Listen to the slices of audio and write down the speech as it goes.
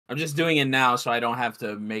I'm just doing it now so I don't have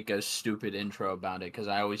to make a stupid intro about it because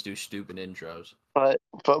I always do stupid intros. But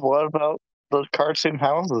what about the cartoon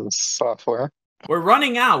houses software? We're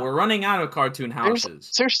running out. We're running out of cartoon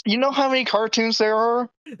houses. You know how many cartoons there are?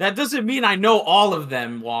 That doesn't mean I know all of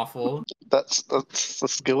them, Waffle. That's a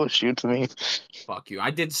skill issue to me. Fuck you.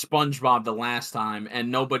 I did SpongeBob the last time,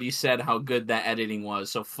 and nobody said how good that editing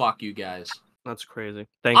was, so fuck you guys. That's crazy.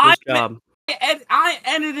 Thankless job. I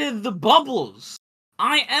edited the bubbles.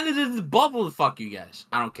 Fuck you guys.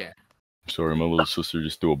 I don't care. Sorry, my little sister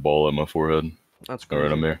just threw a ball at my forehead. That's crazy.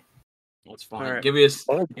 Alright, I'm there. That's fine. All right. Give me a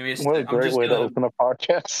What a great way to open a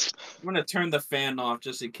podcast. I'm gonna turn the fan off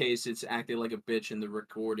just in case it's acting like a bitch in the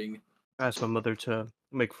recording. I asked my mother to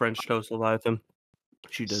make French toast Leviathan.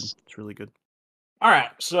 She did. It's really good. All right,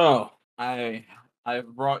 so I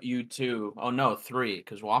brought you two. Oh no, three,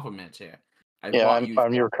 because Waffleman's here.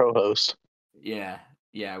 I'm your co-host. Yeah.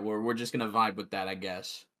 We're just gonna vibe with that, I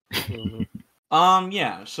guess. Mhm.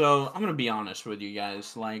 Yeah. So I'm gonna be honest with you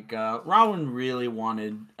guys. Like, Rowan really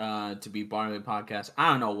wanted to be part of the podcast. I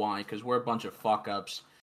don't know why, because we're a bunch of fuck ups.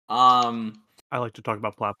 I like to talk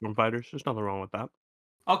about platform fighters. There's nothing wrong with that.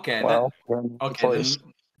 Okay. Well,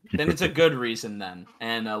 Then it's a good reason then.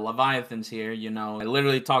 And Leviathan's here, you know. I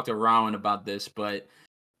literally talked to Rowan about this, but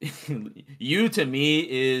you to me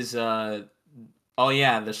is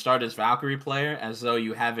the Stardust Valkyrie player, as though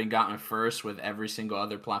you haven't gotten first with every single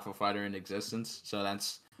other platform fighter in existence. So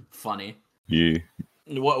that's funny. Yeah.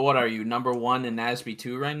 What are you, number 1 in NASB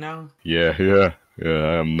 2 right now? Yeah, I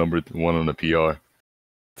am number 1 on the PR.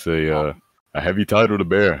 It's a heavy title to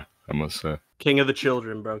bear, I must say. King of the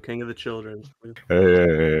children, bro. King of the children.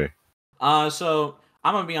 Hey. So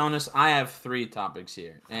I'm gonna be honest. I have 3 topics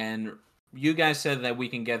here, and you guys said that we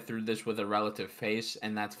can get through this with a relative pace,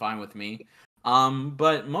 and that's fine with me.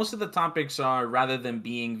 But most of the topics are, rather than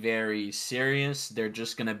being very serious, they're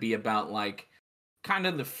just gonna be about like kind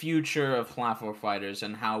of the future of platform fighters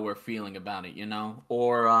and how we're feeling about it, you know,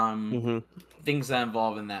 or things that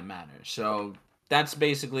involve in that matter. So that's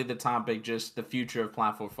basically the topic, just the future of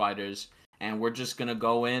platform fighters. And we're just going to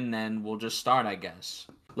go in and we'll just start, I guess.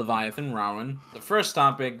 Leviathan, Rowan. The first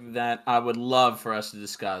topic that I would love for us to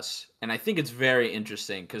discuss, and I think it's very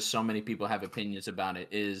interesting because so many people have opinions about it,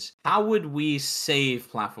 is how would we save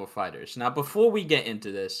platform fighters? Now, before we get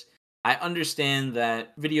into this, I understand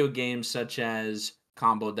that video games such as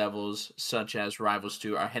Combo Devils, such as Rivals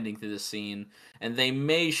 2, are heading to the scene, and they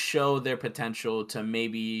may show their potential to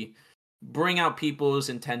maybe bring out people's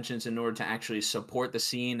intentions in order to actually support the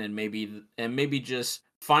scene and maybe just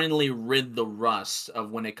finally rid the rust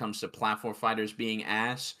of when it comes to platform fighters being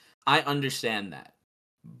ass. I understand that.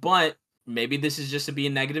 But maybe this is just to be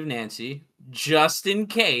a negative Nancy, just in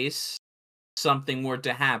case something were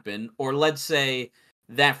to happen, or let's say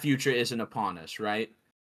that future isn't upon us, right?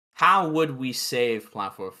 How would we save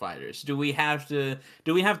platform fighters? Do we have to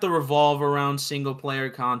revolve around single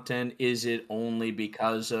player content? Is it only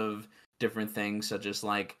because of different things such as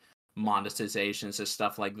like monetizations and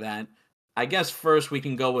stuff like that? I guess first we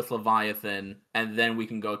can go with Leviathan, and then we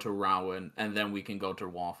can go to Rowan, and then we can go to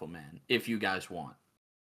Waffleman, if you guys want.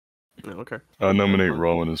 Okay. I nominate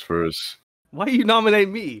Rowan as first. Why you nominate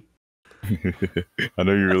me? I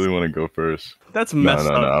know you really want to go first. That's messed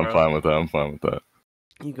up. No, I'm bro. fine with that.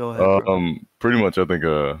 You go ahead. Bro. Pretty much, I think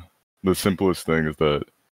the simplest thing is that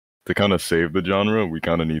to kind of save the genre, we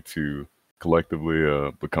kind of need to collectively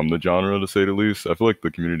become the genre, to say the least. I feel like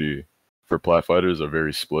the community for plat fighters are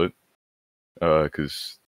very split,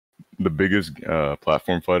 because the biggest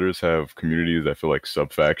platform fighters have communities that feel like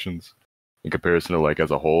sub-factions in comparison to like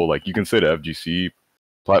as a whole. Like you can say the FGC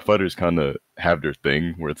plat fighters kind of have their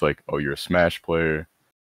thing where it's like, oh, you're a Smash player,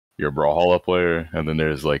 you're a Brawlhalla player, and then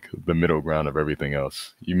there's like the middle ground of everything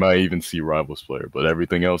else. You might even see Rivals player, but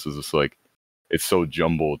everything else is just like, it's so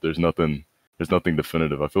jumbled. There's nothing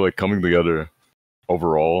definitive. I feel like coming together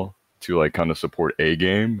overall to like kind of support a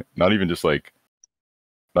game, not even just like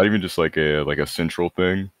a central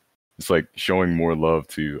thing. It's like showing more love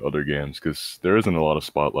to other games, because there isn't a lot of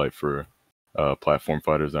spotlight for platform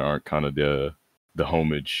fighters that aren't kind of the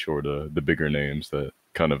homage or the bigger names that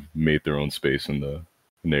kind of made their own space in the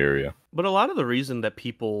area. But a lot of the reason that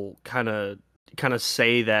people kind of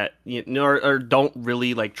say that, you know, or don't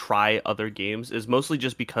really like try other games is mostly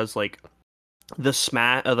just because like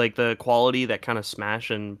the quality that kind of Smash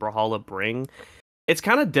and Brawlhalla bring, it's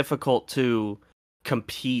kind of difficult to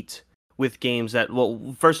compete with games that,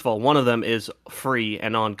 well, first of all, one of them is free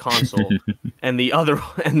and on console, and the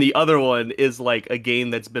other one is like a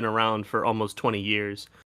game that's been around for almost 20 years,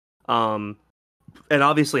 and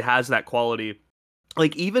obviously has that quality.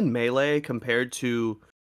 Like even Melee compared to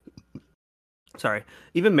sorry,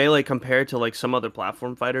 even Melee compared to like some other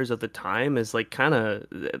platform fighters at the time is like kind of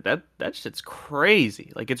that shit's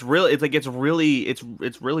crazy. Like it's really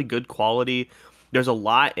good quality. There's a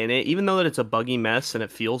lot in it, even though that it's a buggy mess and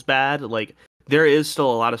it feels bad. Like there is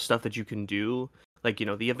still a lot of stuff that you can do, like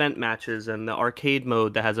the event matches and the arcade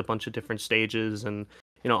mode that has a bunch of different stages and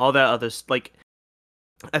all that other like.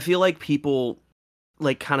 I feel like people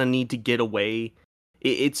like kind of need to get away.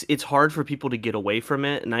 It's hard for people to get away from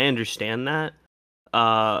it, and I understand that.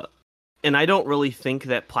 Uh, and I don't really think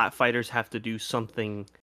that plat fighters have to do something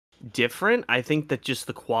different. I think that just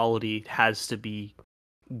the quality has to be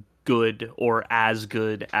good or as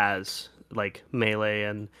good as like Melee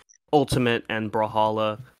and Ultimate and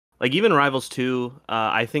Brawlhalla. Like even Rivals 2,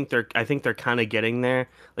 I think they're kind of getting there.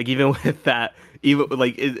 Like even with that, even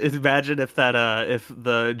like imagine if that if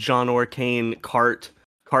the John Orcane cart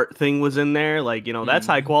thing was in there, like that's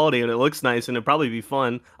high quality and it looks nice and it'd probably be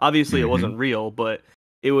fun. Obviously it wasn't real, but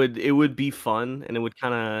it would be fun and it would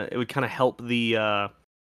kind of help the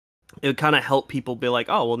it would kind of help people be like,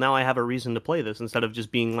 oh well, now I have a reason to play this instead of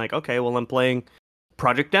just being like, okay, well I'm playing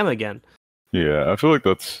Project M again. Yeah, I feel like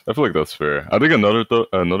that's fair. I think another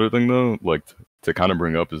thing though, like to kind of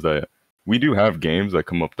bring up is that we do have games that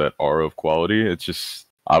come up that are of quality. It's just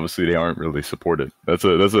obviously they aren't really supported. That's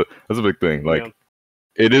a big thing. Like Yeah.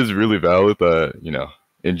 it is really valid that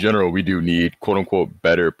in general we do need quote unquote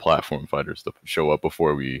better platform fighters to show up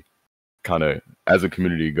before we kind of as a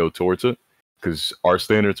community go towards it, because our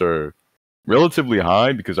standards are relatively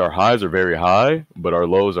high because our highs are very high, but our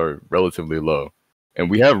lows are relatively low. And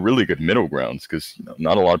we have really good middle grounds because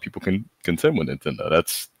not a lot of people can contend with Nintendo.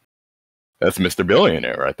 That's Mr.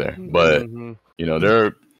 Billionaire right there. But Mhm. there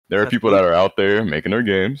are That's people deep. that are out there making their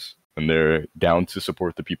games, and they're down to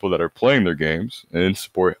support the people that are playing their games and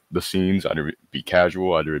support the scenes, either it be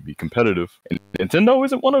casual, either it be competitive. And Nintendo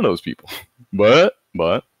isn't one of those people, but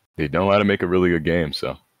they know how to make a really good game,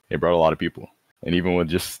 so they brought a lot of people. And even with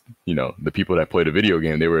just the people that played a video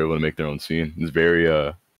game, they were able to make their own scene. It's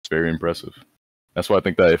very impressive. That's why I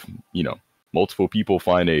think that if multiple people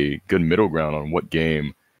find a good middle ground on what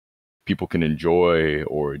game people can enjoy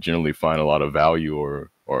or generally find a lot of value or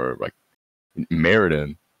like merit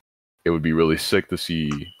in, it would be really sick to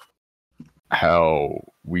see how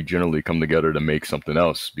we generally come together to make something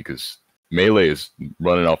else, because Melee is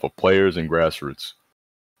running off of players and grassroots.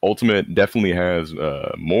 Ultimate definitely has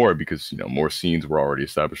more because more scenes were already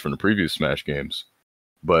established from the previous Smash games,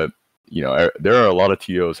 but there are a lot of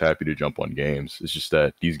TOs happy to jump on games. It's just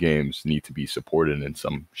that these games need to be supported in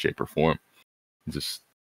some shape or form. It's just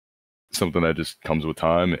something that just comes with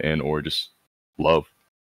time and or just love.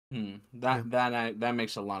 That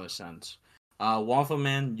makes a lot of sense.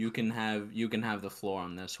 Waffleman, you can have the floor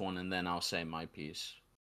on this one, and then I'll say my piece.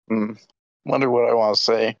 Wonder what I want to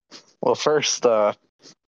say. Well, first,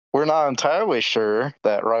 we're not entirely sure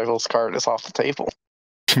that Rivals card is off the table.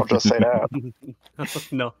 I'll just say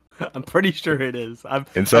that. No, I'm pretty sure it is. I'm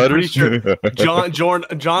pretty Insiders? sure John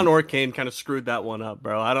Orcane kind of screwed that one up,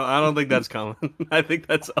 bro. I don't think that's coming. I think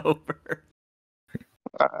that's over.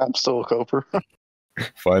 I'm still a coper.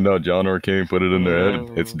 Find out John Orcane put it in their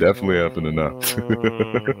head. It's definitely happening now.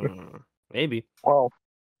 Maybe. Well,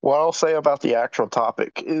 what I'll say about the actual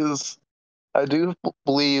topic is I do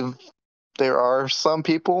believe there are some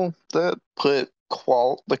people that put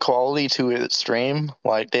the quality to its extreme.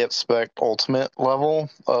 Like they expect ultimate level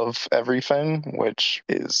of everything, which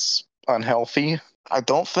is unhealthy. I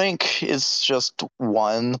don't think it's just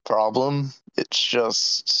one problem. It's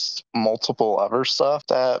just multiple other stuff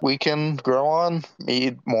that we can grow on.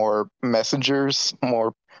 Need more messengers,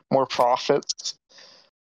 more profits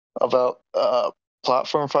about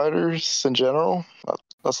platform fighters in general.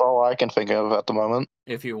 That's all I can think of at the moment.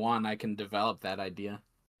 If you want, I can develop that idea.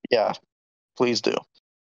 Yeah, please do.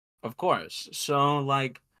 Of course. So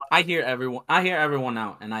like I hear everyone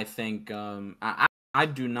out, and I think I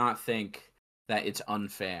do not think that it's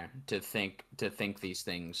unfair to think these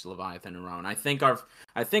things Leviathan and Rowan. I think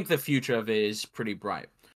the future of it is pretty bright.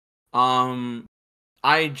 I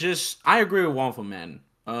agree with Waffleman.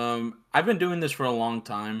 I've been doing this for a long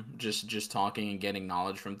time, just talking and getting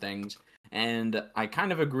knowledge from things, and I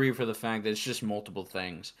kind of agree for the fact that it's just multiple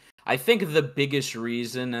things. I think the biggest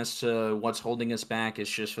reason as to what's holding us back is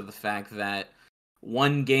just for the fact that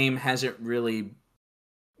one game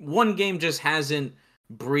just hasn't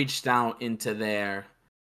breached out into there,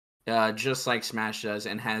 just like Smash does,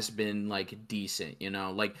 and has been like decent.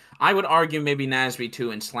 Like I would argue maybe Nasby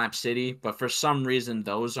 2 and Slap City, but for some reason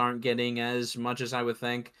those aren't getting as much as I would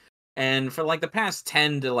think. And for like the past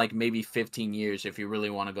 10 to like maybe 15 years, if you really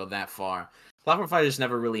want to go that far, Platform Fighters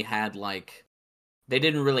never really had like they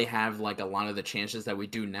didn't really have like a lot of the chances that we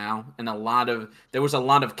do now, and there was a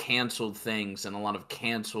lot of canceled things and a lot of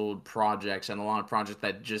canceled projects and a lot of projects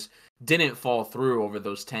that just didn't fall through over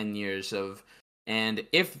those 10 years of. And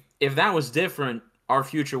if that was different, our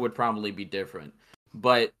future would probably be different.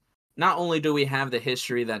 But not only do we have the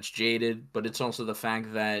history that's jaded, but it's also the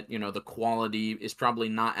fact that, the quality is probably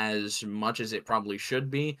not as much as it probably should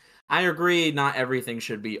be. I agree, not everything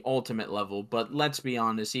should be ultimate level, but let's be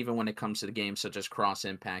honest, even when it comes to the games such as Cross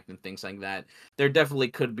Impact and things like that, there definitely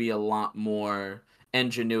could be a lot more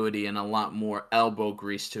ingenuity and a lot more elbow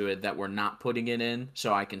grease to it that we're not putting it in,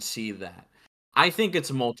 so I can see that. I think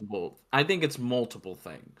it's multiple. I think it's multiple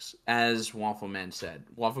things, as Waffleman said.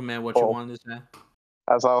 Waffleman, what you Well, wanted to say?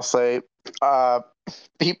 as I'll say,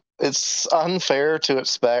 it's unfair to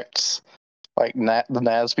expect like the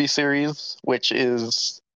Nasby series, which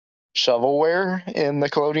is shovelware in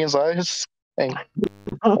Nickelodeon's eyes and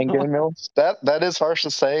game mills. That is harsh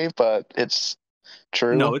to say, but it's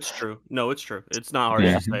true. No, it's true. No, it's true. It's not hard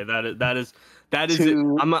Yeah. to say. That is it.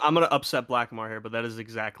 To- I'm gonna upset Blackmore here, but that is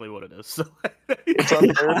exactly what it is. So It's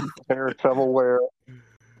unfair to compare shovelware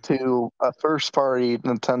to a first-party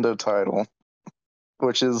Nintendo title,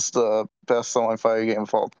 which is the best-selling fighting game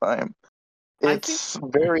of all time. I It's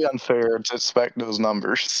very unfair to expect those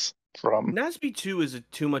numbers from. Nasby 2 is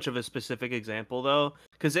too much of a specific example, though,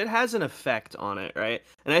 because it has an effect on it, right?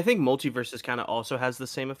 And I think Multiverses kind of also has the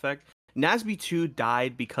same effect. Nasby 2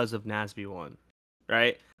 died because of Nasby 1,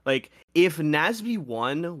 right? Like, if Nasby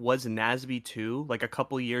 1 was Nasby 2, like a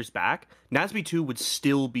couple years back, Nasby 2 would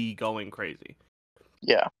still be going crazy.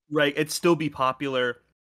 Yeah. Right? It'd still be popular.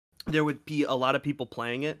 There would be a lot of people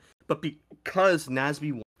playing it, but because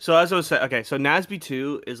Nasby 1. So as I was saying, okay, so Nasby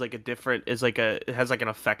 2 is like it has like an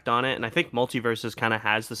effect on it, and I think Multiverses kind of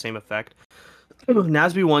has the same effect.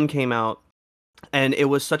 Nasby 1 came out, and it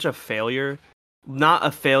was such a failure. Not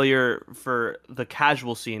a failure for the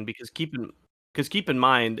casual scene, because keep in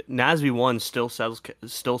mind, Nasby 1 still sells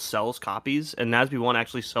copies, and Nasby 1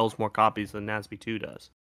 actually sells more copies than Nasby 2 does.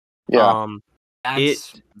 Yeah.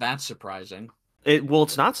 That's surprising.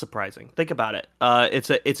 It's not surprising. Think about it.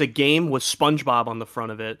 It's a game with SpongeBob on the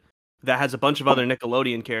front of it that has a bunch of other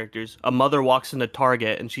Nickelodeon characters. A mother walks into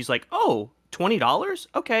Target and she's like, "Oh, $20?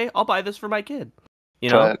 Okay, I'll buy this for my kid." You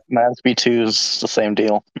know? But Nasby 2 is the same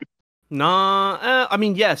deal. Nah, I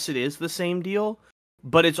mean, yes, it is the same deal,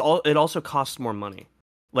 but it also costs more money.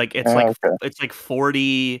 Like it's it's like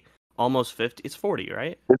 40, almost 50. It's 40,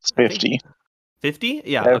 right? It's 50. 50?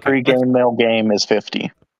 Yeah. Every okay. game mail game is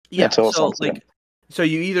 50. Yeah. Until So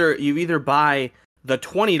you either buy the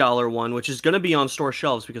 $20 one, which is going to be on store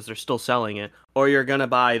shelves because they're still selling it, or you're going to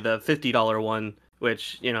buy the $50 one,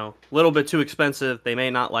 which, a little bit too expensive. They may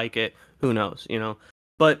not like it. Who knows,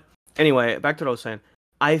 But anyway, back to what I was saying.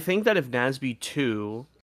 I think that if Nasby 2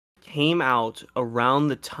 came out around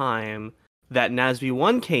the time that Nasby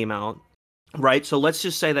 1 came out, right? So let's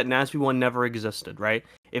just say that Nasby 1 never existed, right?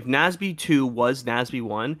 If Nasby 2 was Nasby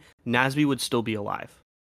 1, Nasby would still be alive.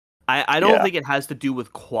 I don't think it has to do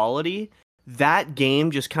with quality. That game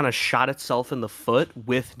just kind of shot itself in the foot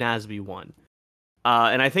with Nasby 1.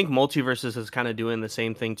 And I think Multiverses is kind of doing the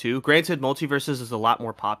same thing too. Granted, Multiverses is a lot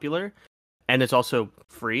more popular, and it's also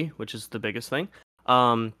free, which is the biggest thing.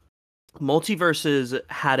 Multiverses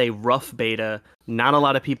had a rough beta. Not a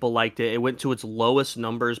lot of people liked it. It went to its lowest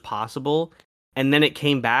numbers possible, and then it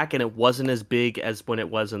came back, and it wasn't as big as when it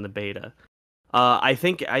was in the beta. I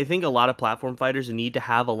think a lot of platform fighters need to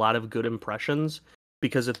have a lot of good impressions,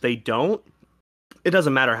 because if they don't, it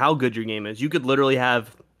doesn't matter how good your game is. You could literally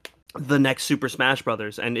have the next Super Smash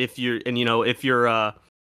Brothers, and if your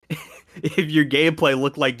gameplay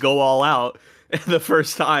looked like Go All Out the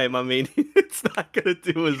first time, I mean, it's not gonna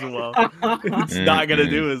do as well. It's not gonna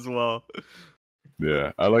do as well.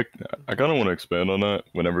 Yeah, I kind of want to expand on that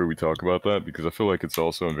whenever we talk about that, because I feel like it's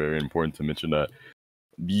also very important to mention that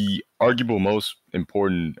the arguable most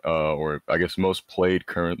important, or I guess most played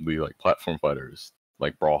currently, like platform fighters,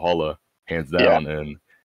 like Brawlhalla, hands down. Yeah. And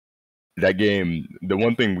that game, the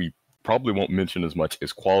one thing we probably won't mention as much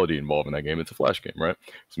is quality involved in that game. It's a Flash game, right?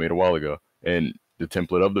 It's made a while ago, and the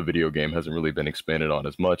template of the video game hasn't really been expanded on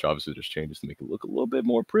as much. Obviously, there's changes to make it look a little bit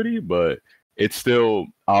more pretty, but it's still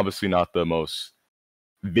obviously not the most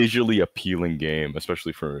visually appealing game,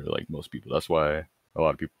 especially for like most people. That's why a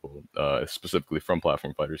lot of people, specifically from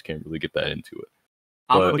platform fighters, can't really get that into it.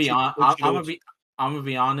 I'm gonna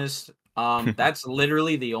be honest. That's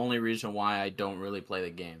literally the only reason why I don't really play the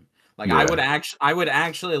game. Like, yeah. I would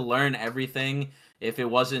actually learn everything if it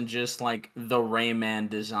wasn't just like the Rayman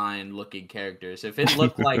design looking characters. If it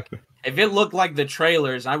looked like if it looked like the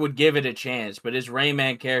trailers, I would give it a chance. But it's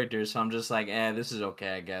Rayman characters, so I'm just like, this is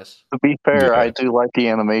okay, I guess. To be fair, Yeah. I do like the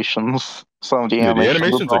animations. Some of the Yeah, the animations,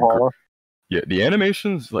 animations of are Brawlhalla. Yeah, the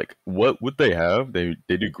animations, like what they have, they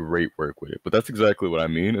do great work with it. But that's exactly what I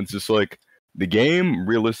mean. It's just like the game,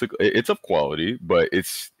 realistically, it's of quality, but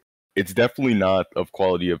it's definitely not of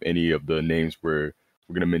quality of any of the names we're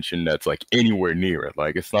gonna mention that's like anywhere near it.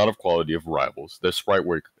 Like it's not of quality of rivals. The sprite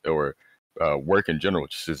work or work in general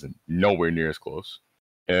just isn't nowhere near as close,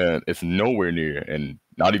 and it's nowhere near and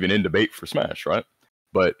not even in debate for Smash, right?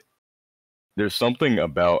 But there's something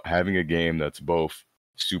about having a game that's both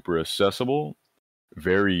super accessible,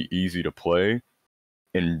 very easy to play,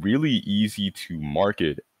 and really easy to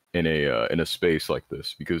market in a space like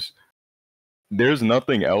this, because there's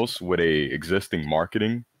nothing else with a existing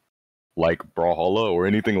marketing like Brawlhalla or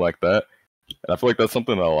anything like that. And I feel like that's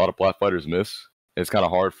something that a lot of plat fighters miss. It's kind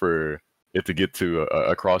of hard for it to get to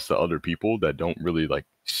across to other people that don't really like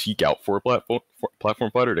seek out for a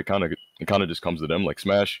platform fighter. It kind of just comes to them. Like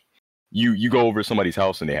Smash, you go over somebody's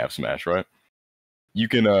house and they have Smash, right? You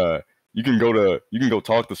can go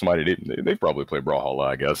talk to somebody. They probably play Brawlhalla,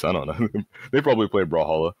 I guess. I don't know. They probably play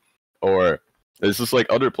Brawlhalla, or it's just like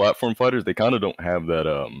other platform fighters. They kind of don't have that.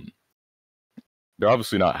 They're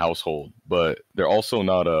obviously not household, but they're also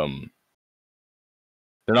not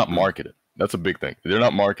they're not marketed. That's a big thing. They're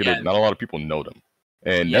not marketed. Yeah. Not a lot of people know them,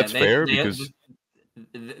 and that's fair because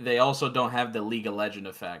they also don't have the League of Legend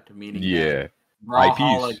effect, meaning yeah, that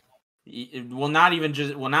Brawlhalla. IPs. Well, not even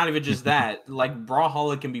just that. Like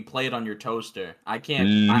Brawlhalla can be played on your toaster. I can't.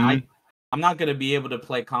 Mhm. I'm not gonna be able to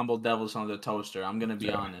play Combo Devils on the toaster. I'm gonna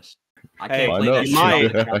be honest. I Hey, can't play Find that out. shit might. on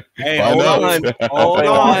the couch. Hey, Find hold out. on, If hold they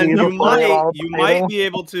want on. you to You play it on might, the you table. might be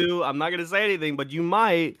able to. I'm not gonna say anything, but you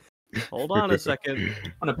might. Hold on a second.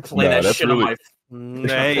 I'm gonna play Nah, that that's shit really- on my.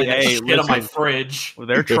 Hey, play that hey, shit on my listen. fridge.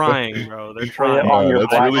 They're trying, bro. They're Play it trying. on your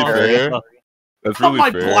That's really BlackBerry. fair. That's On really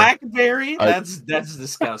my fair. BlackBerry? I- That's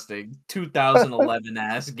disgusting. 2011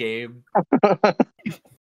 ass game. Boot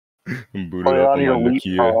Play it it up on on your my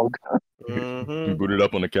Nokia. leapfrog. Boot it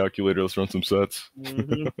up on the calculator. Let's run some sets.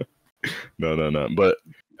 Mhm. No. But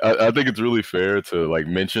I think it's really fair to like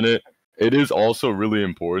mention it. It is also really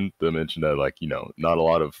important to mention that like not a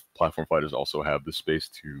lot of platform fighters also have the space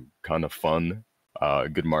to kind of fund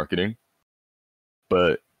good marketing.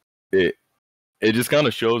 But it just kind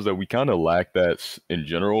of shows that we kind of lack that in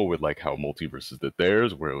general with like how Multiverses did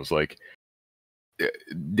theirs, where it was like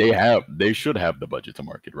they should have the budget to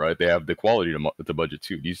market, right? They have the quality to budget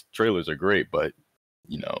too. These trailers are great, but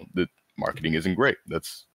the marketing isn't great.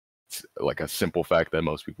 That's like a simple fact that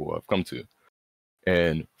most people have come to.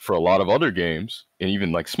 And for a lot of other games, and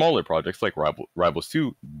even like smaller projects like Rivals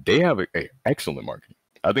 2, they have a excellent marketing.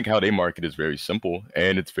 I think how they market is very simple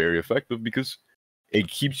and it's very effective because it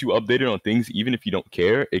keeps you updated on things, even if you don't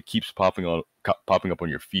care. It keeps popping up on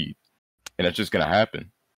your feed, and that's just gonna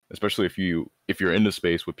happen, especially if you're in the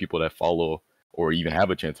space with people that follow or even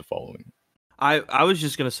have a chance of following. I was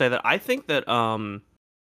just gonna say that I think that the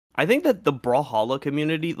Brawlhalla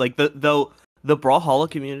community, like the Brawlhalla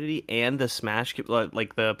community and the Smash,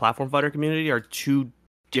 like the platform fighter community, are two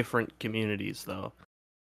different communities, though.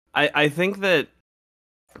 I think that,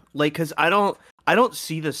 like, because I don't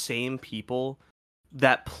see the same people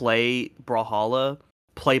that play Brawlhalla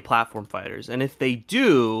play platform fighters, and if they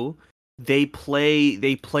do, they play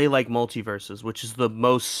like Multiverses, which is the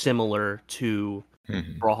most similar to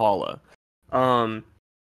Brawlhalla.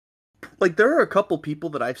 Like there are a couple people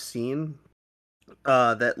that I've seen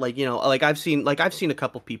that I've seen a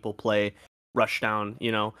couple people play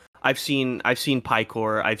Rushdown, I've seen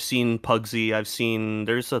Pycore, I've seen Pugsy,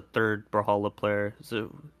 there's a third Brawlhalla player.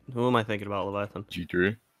 So who am I thinking about, Leviathan?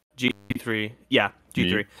 G3. G3. Yeah,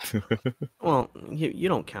 G3. Well, you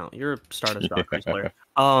don't count. You're a Stardust Valkyries player.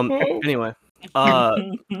 Anyway,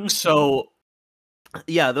 so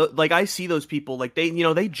yeah, like I see those people, like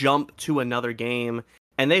they jump to another game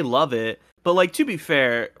and they love it. But like, to be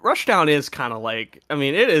fair, Rushdown is kind of like, I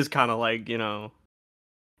mean, it is kind of like,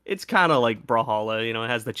 it's kind of like Brawlhalla, it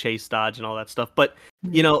has the chase dodge and all that stuff. But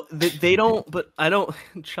they don't. But I don't.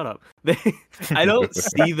 Shut up. I don't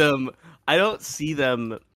see them. I don't see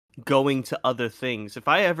them going to other things. If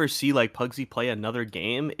I ever see like Pugsy play another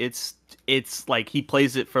game, it's like he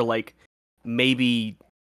plays it for like maybe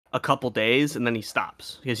a couple days and then he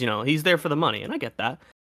stops because he's there for the money, and I get that.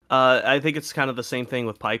 I think it's kind of the same thing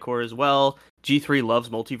with Pycore as well. G3 loves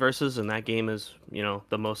Multiverses, and that game is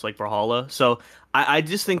the most like Brawlhalla. So I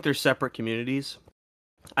just think they're separate communities.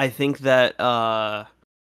 I think that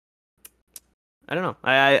I don't know.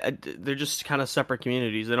 They're just kind of separate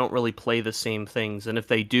communities. They don't really play the same things, and if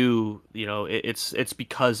they do, it's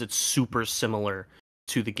because it's super similar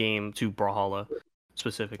to the game, to Brawlhalla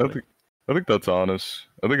specifically. I think that's honest.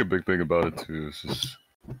 I think a big thing about it too is just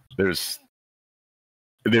there's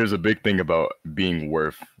a big thing about being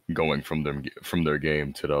worth going from their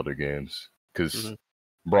game to the other games, because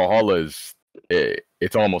Brawlhalla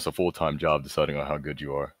it's almost a full-time job deciding on how good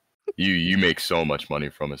you are. You make so much money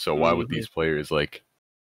from it. So why would these players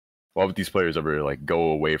ever like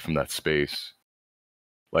go away from that space?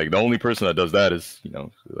 Like the only person that does that is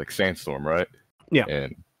like Sandstorm, right? Yeah.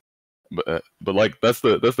 But like that's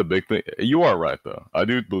the big thing. You are right though. I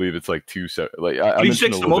do believe it's like two separate. Like I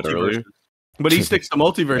mentioned a little bit earlier. But he sticks to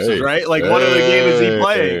multiverses, Hey, right? Like what other game is he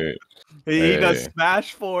playing? He does hey.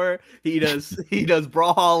 Smash 4, he does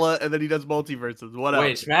Brawlhalla, and then he does multiverses. What else?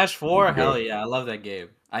 Wait, Smash 4? There you go. Hell yeah, I love that game.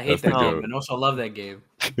 I hate That's the that game, goat. and also love that game.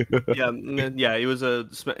 Yeah, he was a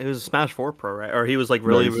Smash 4 pro, right? Or he was like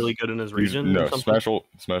really good in his region. No, or something?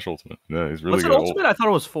 Smash Ultimate. No, he's really What's good. it Ultimate? I thought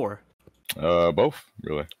it was 4. Both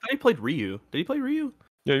really. I thought he played Ryu. Did he play Ryu?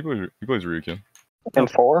 Yeah, he plays Ryukin. In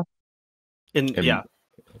 4? In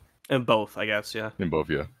both, I guess. Yeah. In both,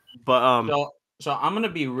 yeah. But So I'm gonna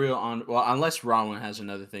be real on. Well, unless Rowan has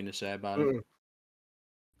another thing to say about it.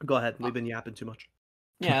 Go ahead. We've been yapping too much.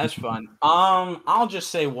 Yeah, that's fine. I'll just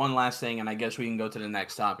say one last thing, and I guess we can go to the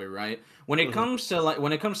next topic, right? When it comes to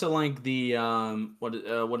like the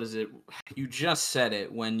what is it? You just said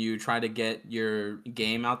it when you try to get your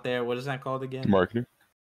game out there. What is that called again? Marketing.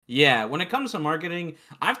 Yeah, when it comes to marketing,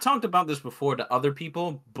 I've talked about this before to other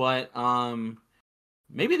people, but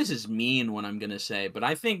maybe this is mean what I'm gonna say, but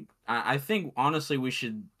I think honestly we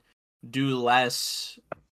should do less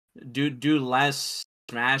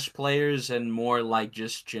Smash players and more like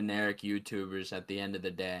just generic YouTubers at the end of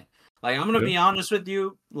the day. Like I'm gonna be honest with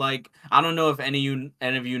you, like I don't know if any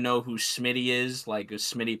of you know who Smitty is, like a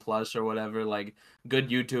Smitty Plus or whatever, like good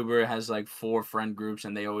YouTuber, has like 4 friend groups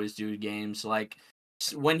and they always do games. Like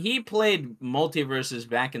when he played Multiverses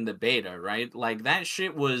back in the beta, right? Like that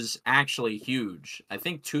shit was actually huge. I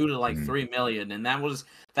think 2 to like 3 million, and that was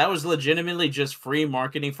legitimately just free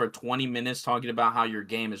marketing for 20 minutes talking about how your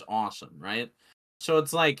game is awesome, right? So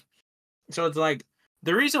it's like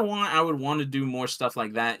the reason why I would want to do more stuff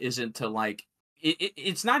like that isn't to like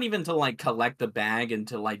it's not even to like collect the bag and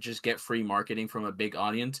to like just get free marketing from a big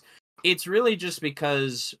audience. It's really just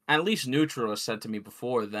because at least Neutral has said to me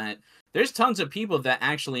before that there's tons of people that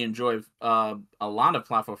actually enjoy a lot of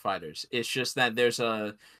platform fighters. It's just that there's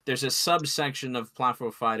a subsection of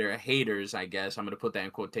platform fighter haters, I guess I'm gonna put that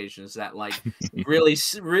in quotations, that like really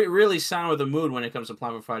sour the mood when it comes to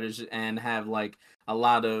platform fighters and have like a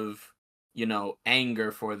lot of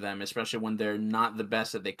anger for them, especially when they're not the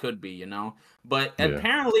best that they could be, But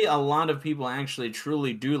apparently a lot of people actually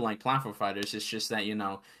truly do like platform fighters. It's just that,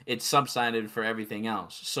 it's subsided for everything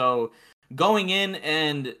else. So going in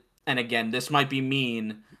and again, this might be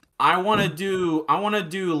mean, I want to do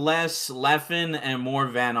less Leffen and more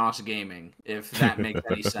Vanoss gaming, if that makes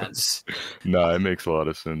any sense. Nah, it makes a lot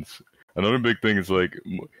of sense. Another big thing is like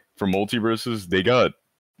for multiverses, they got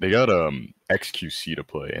XQC to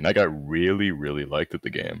play, and I got really liked at the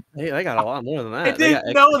game. Hey, I got a lot more than that. I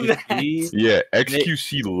didn't know that. Yeah,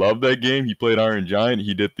 XQC loved that game. He played Iron Giant.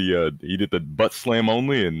 He did the butt slam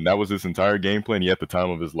only, and that was his entire gameplay. And he had the time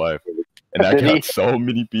of his life, and that got so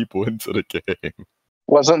many people into the game.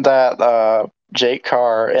 Wasn't that Jake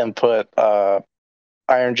Carr input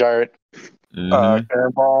Iron Giant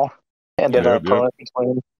cannonball and an opponent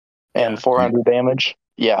between and 400 damage?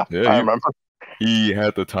 Yeah, I remember. He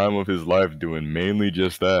had the time of his life doing mainly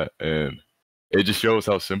just that, and it just shows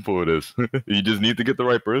how simple it is. You just need to get the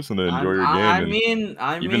right person to enjoy your game.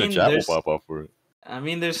 Even a chat will pop off for it. I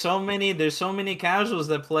mean, there's so many casuals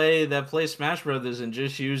that play Smash Brothers and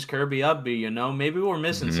just use Kirby up B. Maybe we're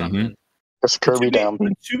missing something. It's Kirby down B.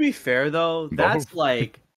 To be fair, though, that's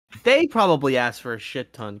like they probably asked for a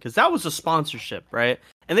shit ton because that was a sponsorship, right?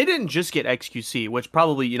 And they didn't just get XQC, which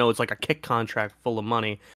probably it's like a kick contract full of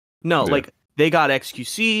money. No, like. They got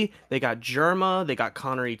XQC, they got Germa, they got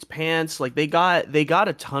Connor Eats Pants. Like they got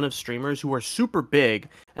a ton of streamers who are super big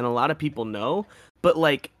and a lot of people know, but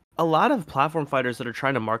like a lot of platform fighters that are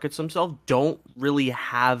trying to market themselves don't really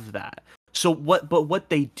have that. So what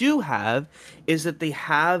they do have is that they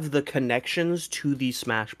have the connections to these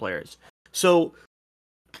Smash players. So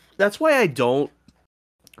that's why I don't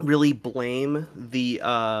really blame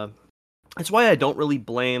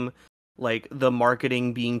like the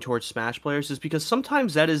marketing being towards Smash players, is because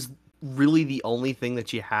sometimes that is really the only thing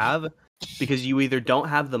that you have, because you either don't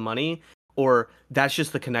have the money or that's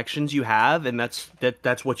just the connections you have, and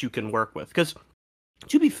that's what you can work with. Because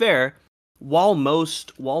to be fair, while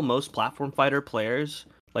most platform fighter players,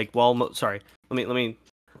 like sorry, let me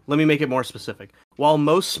make it more specific. While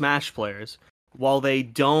most Smash players, while they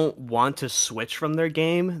don't want to switch from their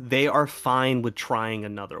game, they are fine with trying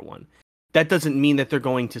another one. That doesn't mean that they're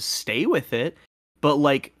going to stay with it, but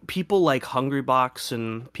like people like Hungrybox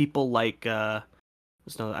and people like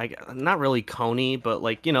not really Coney, but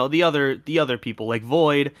like, you know, the other people like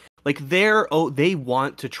Void, like they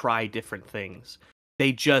want to try different things.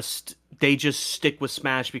 They just stick with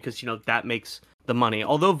Smash because, you know, that makes the money.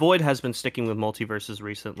 Although Void has been sticking with multiverses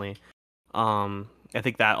recently. I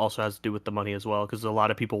think that also has to do with the money as well, because a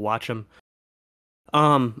lot of people watch him.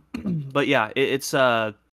 But yeah, it's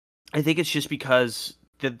I think it's just because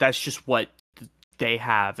that's just what they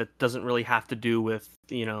have. It doesn't really have to do with,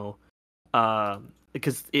 you know,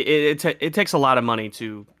 because it takes a lot of money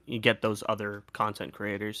to get those other content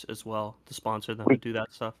creators as well to sponsor them and do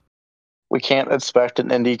that stuff. We can't expect an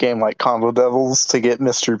indie game like Combo Devils to get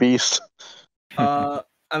Mr. Beast. I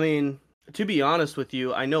mean, to be honest with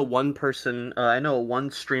you, I know one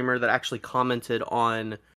streamer that actually commented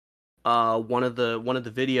on one of the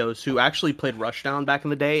videos who actually played Rushdown back in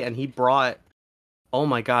the day, and he brought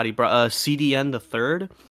CDN the third.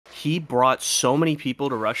 He brought so many people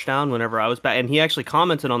to Rushdown whenever I was back, and he actually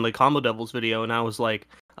commented on the Combo Devils video, and I was like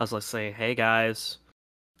saying, hey guys,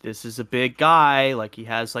 this is a big guy. Like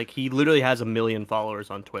he literally has 1 million followers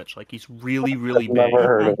on Twitch. Like he's really, really big. Never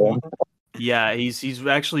heard of him. Yeah, he's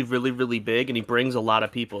actually really, really big, and he brings a lot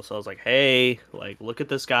of people. So I was like, hey, like, look at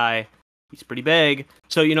this guy. He's pretty big.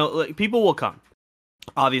 So, you know, like, people will come.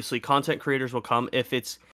 Obviously, content creators will come if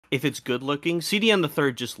it's good looking. CDN the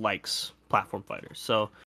third just likes platform fighters. So,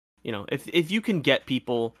 you know, if you can get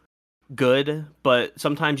people good, but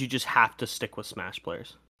sometimes you just have to stick with Smash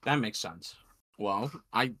players. That makes sense. Well,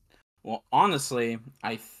 honestly,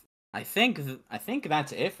 I think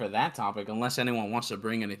that's it for that topic, unless anyone wants to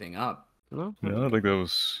bring anything up. No, I think that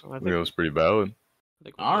was pretty valid.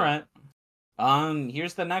 All right.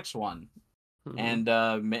 Here's the next one, and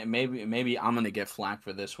maybe I'm gonna get flack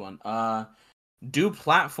for this one. Do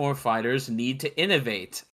platform fighters need to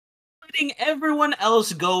innovate? Letting everyone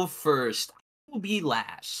else go first. I will be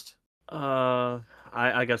last.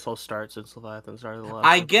 I guess I'll start since Leviathan started the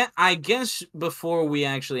last. I guess before we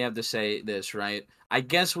actually have to say this, right? I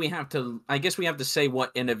guess we have to say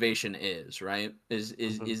what innovation is, right?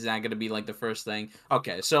 Is that going to be like the first thing?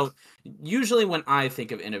 Okay, so usually when I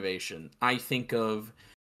think of innovation, I think of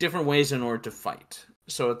different ways in order to fight.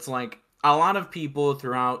 So it's like a lot of people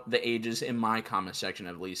throughout the ages, in my comment section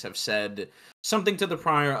at least, have said something to the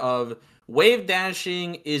prior of wave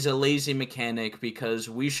dashing is a lazy mechanic because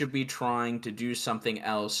we should be trying to do something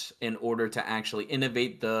else in order to actually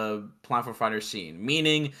innovate the platform fighter scene.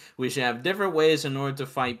 Meaning, we should have different ways in order to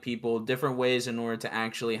fight people, different ways in order to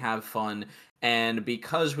actually have fun. And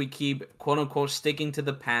because we keep, quote-unquote, sticking to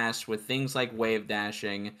the past with things like wave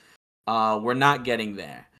dashing, we're not getting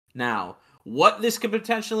there. Now, what this could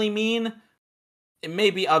potentially mean, it may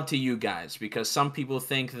be up to you guys, because some people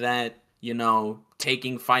think that, you know,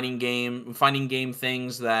 taking fighting game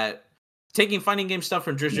stuff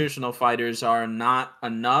from traditional fighters are not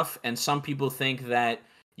enough, and some people think that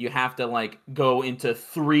you have to like go into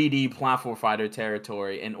 3D platform fighter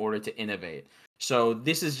territory in order to innovate. So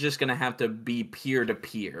this is just gonna have to be peer to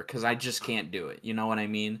peer, because I just can't do it. You know what I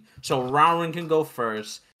mean? So Rowan can go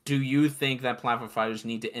first. Do you think that platform fighters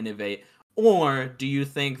need to innovate, or do you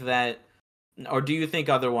think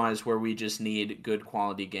otherwise, where we just need good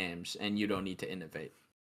quality games and you don't need to innovate?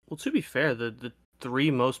 Well, to be fair, the three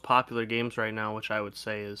most popular games right now, which I would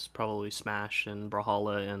say is probably Smash and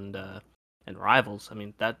Brawlhalla and Rivals. I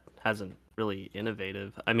mean, that hasn't really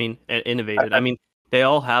innovated. I mean, they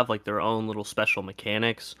all have like their own little special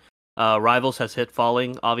mechanics. Rivals has hit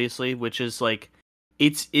falling, obviously, which is like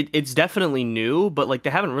it's definitely new, but like they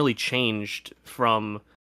haven't really changed from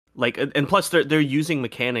like, and plus they're using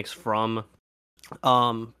mechanics from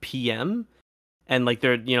PM, and like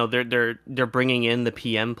they're bringing in the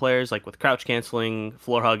PM players, like with crouch canceling,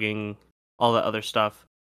 floor hugging, all that other stuff.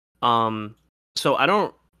 So I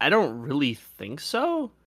don't really think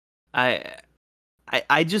so. I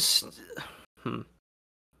just I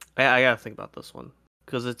gotta think about this one,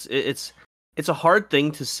 because it's a hard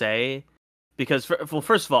thing to say, because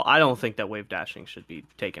first of all, I don't think that wave dashing should be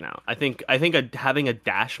taken out. I think having a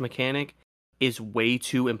dash mechanic is way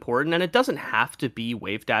too important, and it doesn't have to be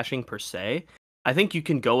wave dashing per se. I think you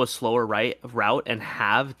can go a slower route and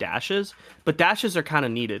have dashes, but dashes are kind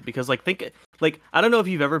of needed, because I don't know if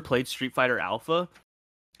you've ever played Street Fighter Alpha,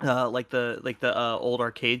 like the old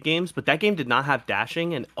arcade games, but that game did not have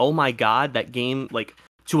dashing, and oh my god, that game, like,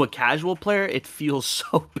 to a casual player, it feels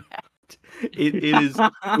so bad.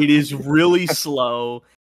 It is really slow,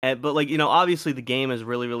 but like, obviously the game is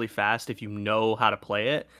really really fast if you know how to play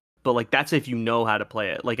it. But like, that's if you know how to play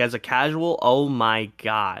it. Like, as a casual, oh my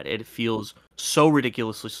god, it feels so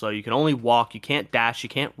ridiculously slow. You can only walk, you can't dash, you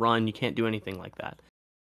can't run, you can't do anything like that.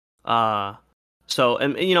 So,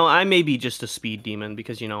 and I may be just a speed demon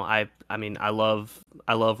because I mean I love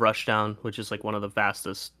Rushdown, which is like one of the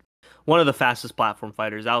fastest platform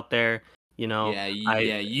fighters out there. Yeah,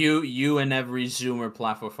 you and every Zoomer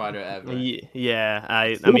platform fighter ever. Yeah,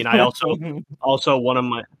 I mean, I also one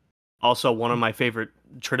of my favorite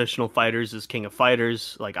traditional fighters is King of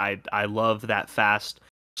Fighters. Like, I love that fast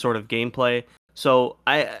sort of gameplay. So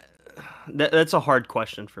that's a hard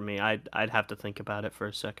question for me. I'd have to think about it for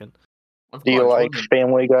a second. Do you like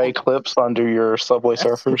Family Guy clips under your Subway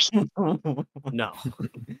Surfers? No.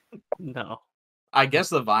 No. I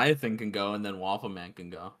guess Leviathan can go, and then Waffle Man can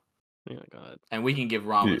go. Oh my god. And we can give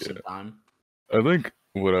Ramen some time. I think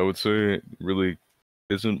what I would say really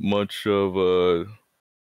isn't much of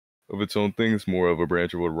its own thing. It's more of a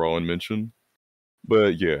branch of what Rowan mentioned.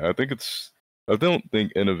 But yeah, I don't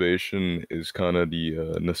think innovation is kind of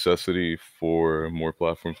the necessity for more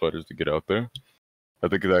platform fighters to get out there. I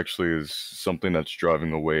think it actually is something that's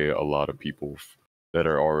driving away a lot of people that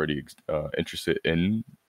are already interested in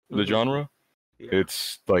the genre. Yeah.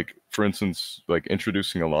 It's like, for instance, like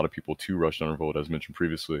introducing a lot of people to Rushdown Revolt, as mentioned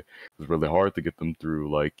previously, it was really hard to get them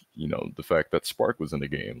through, like, the fact that Spark was in the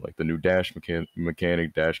game, like the new dash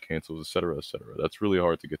mechanic, dash cancels, etc., etc. That's really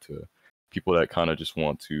hard to get to people that kind of just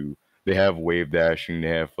they have wave dashing, they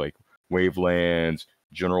have like wave lands,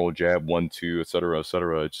 general jab 1-2, etc.,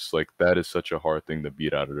 etc. It's just like, that is such a hard thing to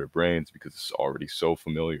beat out of their brains because it's already so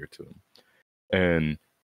familiar to them. And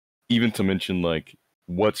even to mention like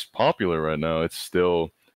what's popular right now, it's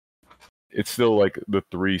still like the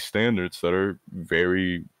three standards that are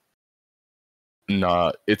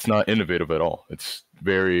it's not innovative at all. It's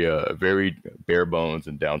very very bare bones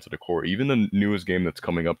and down to the core. Even the newest game that's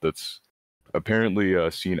coming up, that's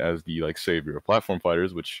apparently seen as the like savior of platform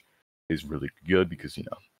fighters, which is really good because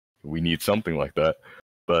we need something like that.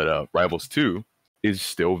 But Rivals 2 is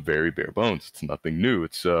still very bare bones. It's nothing new.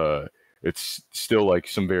 It's still like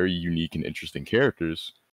some very unique and interesting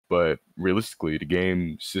characters, but realistically, the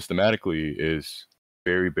game systematically is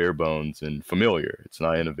very bare bones and familiar. It's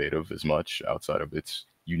not innovative as much outside of its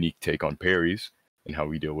unique take on parries and how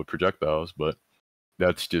we deal with projectiles, but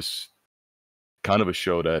that's just kind of a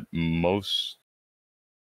show that most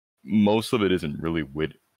of it isn't really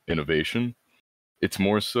with innovation. It's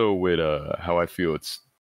more so with how I feel it's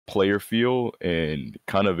player feel and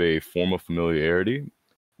kind of a form of familiarity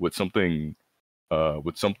with something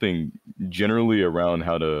generally around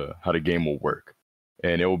how the game will work,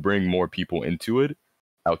 and it will bring more people into it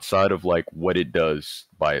outside of like what it does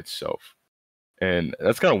by itself. And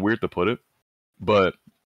that's kind of weird to put it, but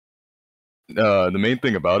the main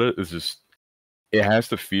thing about it is just, it has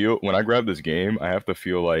to feel, when I grab this game, I have to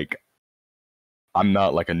feel like I'm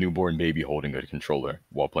not like a newborn baby holding a controller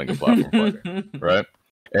while playing a platform fighter, right?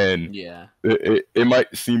 And yeah, it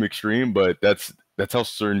might seem extreme, but that's how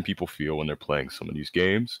certain people feel when they're playing some of these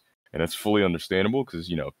games, and that's fully understandable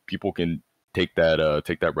because people can take that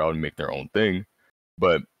route and make their own thing,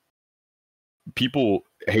 but people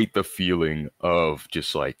hate the feeling of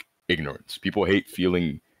just like ignorance. People hate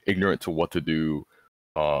feeling ignorant to what to do,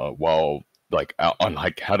 while like on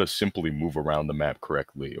like how to simply move around the map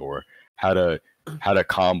correctly, or how to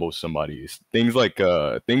combo somebody. Things like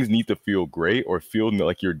things need to feel great or feel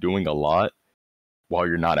like you're doing a lot while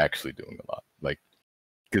you're not actually doing a lot. Like,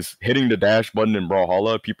 because hitting the dash button in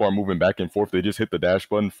Brawlhalla, people are moving back and forth. They just hit the dash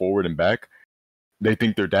button forward and back. They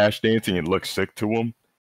think they're dash dancing and looks sick to them.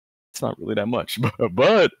 It's not really that much,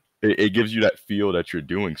 but it gives you that feel that you're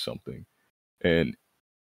doing something. And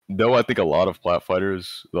though I think a lot of plat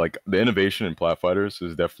fighters, like the innovation in plat fighters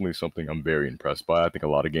is definitely something I'm very impressed by. I think a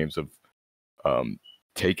lot of games have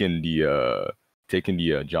taken the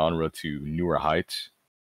genre to newer heights.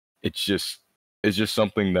 It's just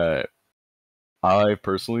something that I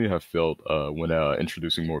personally have felt when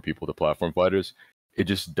introducing more people to platform fighters. It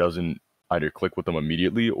just doesn't either click with them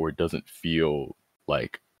immediately, or it doesn't feel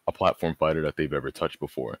like a platform fighter that they've ever touched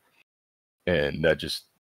before. And that's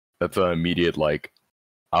an immediate like,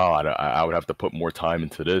 oh, I would have to put more time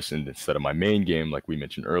into this, and instead of my main game, like we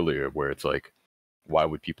mentioned earlier, where it's like, why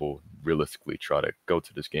would people realistically try to go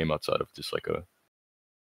to this game outside of just like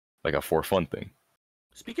a for fun thing?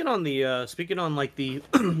 Speaking on like the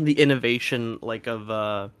the innovation like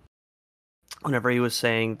of whenever he was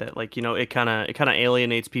saying that, like, it kind of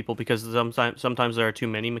alienates people because sometimes there are too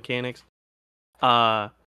many mechanics. I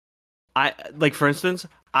like, for instance,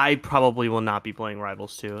 I probably will not be playing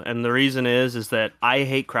Rivals 2, and the reason is that I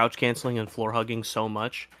hate crouch canceling and floor hugging so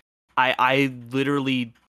much. I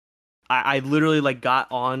literally I literally like got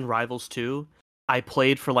on Rivals 2. I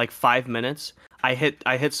played for like 5 minutes. I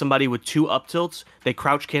hit somebody with 2 up tilts. They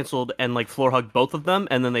crouch canceled and like floor hugged both of them,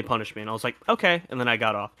 and then they punished me. And I was like, okay, and then I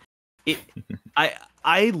got off. It I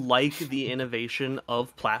I like the innovation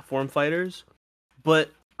of platform fighters,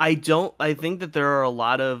 but I think that there are a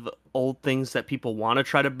lot of old things that people want to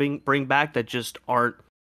try to bring back that just aren't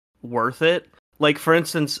worth it. Like, for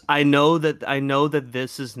instance, I know that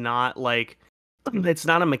this is not like it's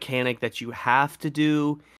not a mechanic that you have to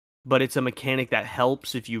do, but it's a mechanic that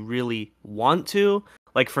helps if you really want to.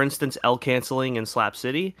 Like, for instance, L canceling in Slap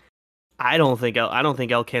City. I don't think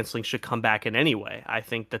L canceling should come back in any way. I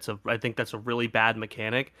think that's a really bad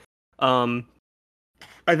mechanic. Um,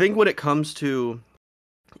 I think when it comes to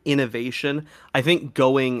innovation, I think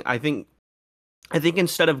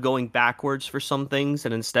instead of going backwards for some things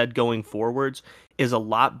and instead going forwards is a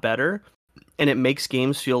lot better, and it makes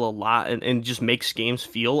games feel a lot and just makes games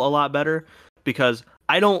feel a lot better, because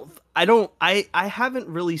I haven't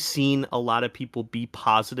really seen a lot of people be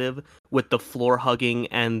positive with the floor hugging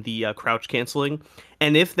and the crouch canceling,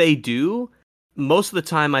 and if they do, most of the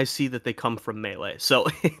time I see that they come from melee. So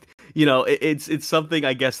it's something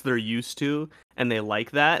I guess they're used to and they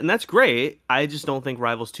like that, and that's great. I just don't think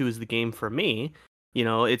Rivals 2 is the game for me.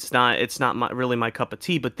 It's not really my cup of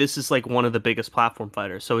tea, but this is like one of the biggest platform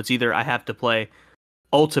fighters. So it's either I have to play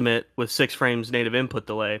Ultimate with 6 frames native input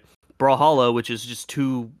delay, Brawlhalla, which is just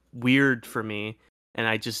too weird for me, and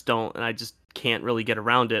I just can't really get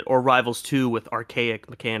around it, or Rivals 2 with archaic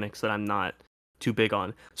mechanics that I'm not too big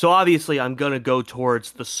on. So obviously I'm going to go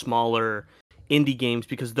towards the smaller indie games,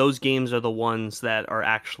 because those games are the ones that are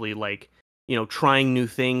actually like, trying new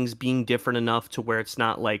things, being different enough to where it's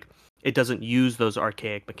not like it doesn't use those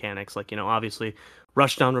archaic mechanics. Like, obviously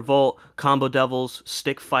Rushdown Revolt, Combo Devils,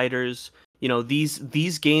 Stick Fighters,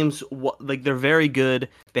 these games, like, they're very good.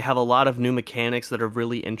 They have a lot of new mechanics that are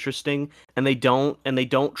really interesting, and they don't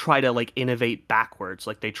try to like innovate backwards.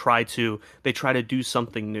 Like, they try to do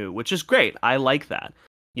something new, which is great. I like that.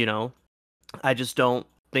 You know, I just don't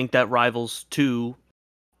think that Rivals 2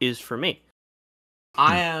 is for me.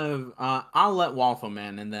 I'll let Waffle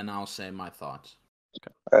Man, and then I'll say my thoughts.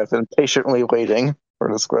 I've been patiently waiting for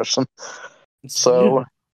this question. So,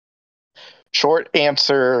 short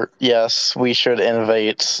answer, yes, we should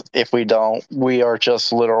innovate. If we don't, we are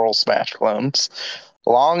just literal Smash clones.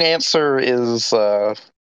 Long answer is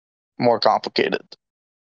more complicated.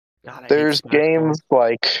 God, I hate There's Smash games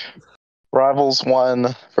clones. like Rivals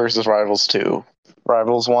 1 versus Rivals 2.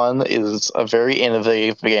 Rivals 1 is a very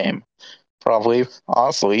innovative game. Probably,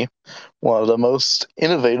 honestly, one of the most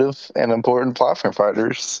innovative and important platform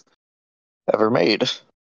fighters ever made.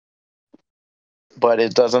 But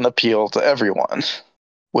it doesn't appeal to everyone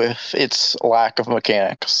with its lack of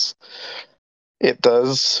mechanics. It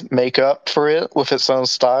does make up for it with its own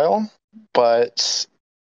style, but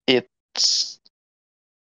it's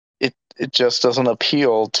it just doesn't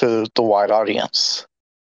appeal to the wide audience.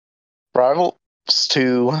 Rivals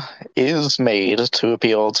 2 is made to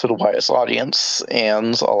appeal to the widest audience,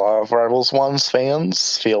 and a lot of Rivals 1's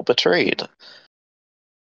fans feel betrayed.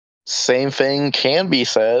 Same thing can be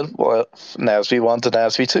said with NASB 1 to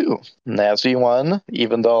NASB 2. NASB 1,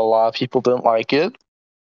 even though a lot of people didn't like it,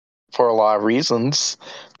 for a lot of reasons,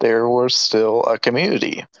 there was still a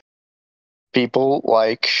community. People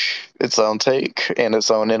like its own take and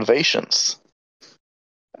its own innovations.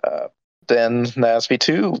 Then NASB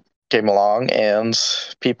 2 came along, and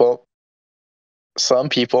some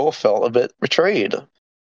people felt a bit betrayed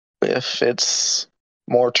with its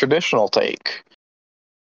more traditional take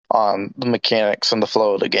on the mechanics and the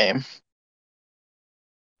flow of the game.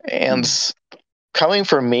 And coming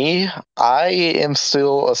from me, I am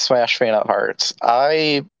still a Smash fan at heart.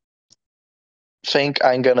 I think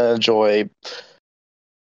I'm going to enjoy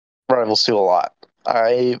Rivals 2 a lot.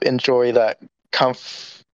 I enjoy that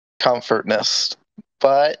comfortness,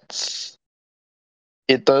 but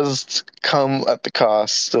it does come at the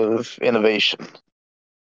cost of innovation.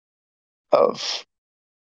 Of,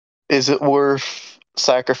 is it worth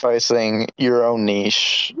sacrificing your own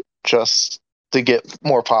niche just to get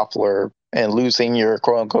more popular and losing your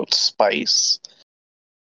quote unquote spice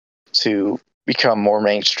to become more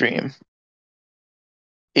mainstream?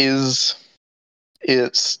 Is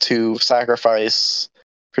it to sacrifice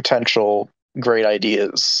potential great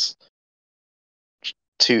ideas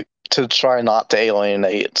to try not to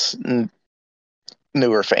alienate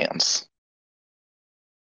newer fans.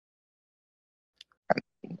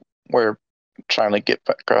 We're trying to get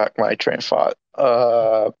back my train of thought.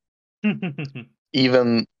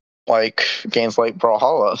 Even like games like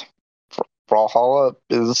Brawlhalla. Brawlhalla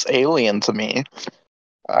is alien to me.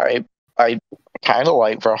 I kind of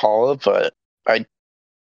like Brawlhalla, but I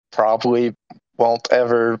probably won't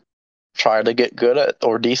ever try to get good at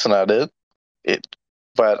or decent at it.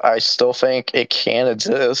 But I still think it can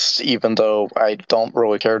exist, even though I don't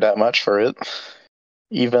really care that much for it.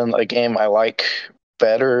 Even a game I like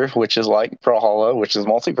better, which is like Brawlhalla, which is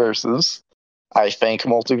Multiverses. I think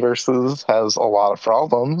Multiverses has a lot of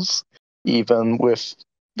problems, even with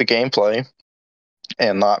the gameplay,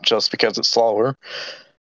 and not just because it's slower.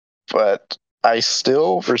 But I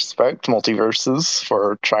still respect Multiverses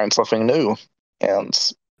for trying something new and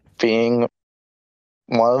being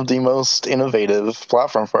one of the most innovative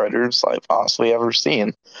platform fighters I've honestly ever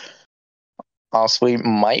seen. Honestly,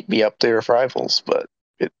 might be up there with Rivals, but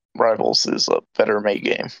Rivals is a better made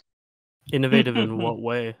game. Innovative in what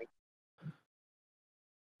way?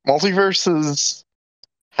 Multiverses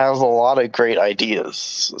has a lot of great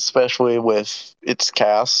ideas, especially with its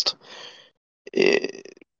cast. How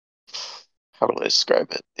do I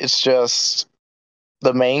describe it? It's just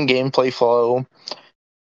the main gameplay flow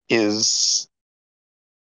is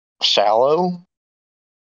shallow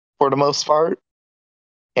for the most part,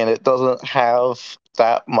 and it doesn't have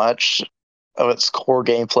that much of its core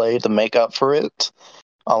gameplay to make up for it,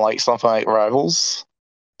 unlike something like Rivals,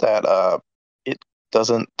 that it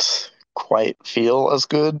doesn't quite feel as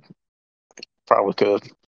good. Probably could have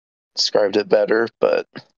described it better, but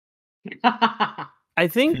I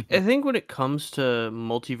think when it comes to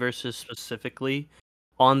Multiverses specifically,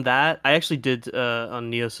 on that, I actually did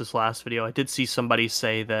on Neos's last video, I did see somebody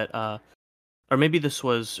say that or maybe this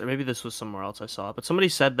was somewhere else I saw, but somebody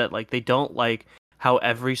said that like they don't like how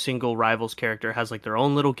every single Rivals character has like their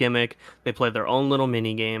own little gimmick, they play their own little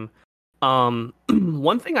mini game.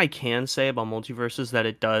 One thing I can say about Multiverses that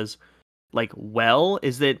it does like well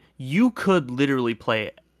is that you could literally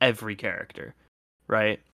play every character,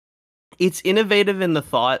 right? It's innovative in the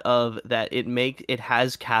thought of that it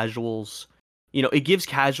has casuals, it gives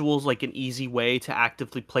casuals like an easy way to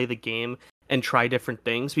actively play the game and try different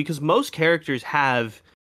things, because most characters have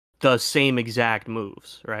the same exact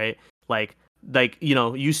moves, right? Like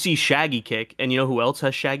you see Shaggy Kick, and you know who else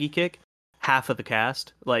has Shaggy Kick? Half of the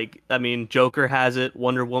cast. Like, I mean, Joker has it,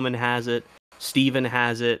 Wonder Woman has it, Steven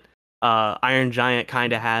has it, Iron Giant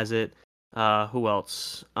kind of has it. Who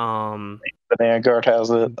else? Banana Guard has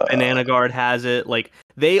it. Banana Guard has it. Like,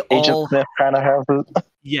 they Agent all Smith kind of has it.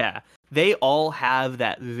 yeah, they all have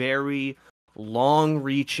that very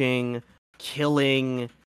long-reaching, killing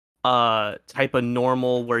type of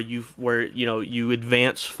normal where you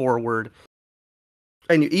advance forward,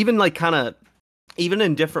 and you even like kind of even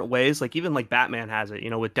in different ways. Like even like Batman has it,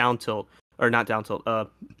 with down tilt or not down tilt,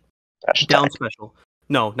 down special.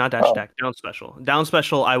 No, not dash attack. Down special. Down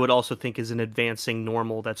special, I would also think is an advancing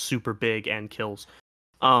normal that's super big and kills.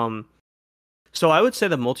 So I would say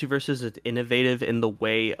that Multiverses is innovative in the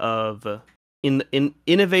way of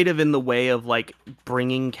innovative in the way of like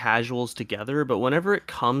bringing casuals together, but whenever it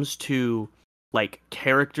comes to like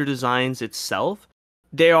character designs itself,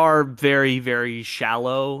 they are very, very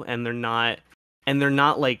shallow, and they're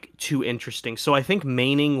not like too interesting. So I think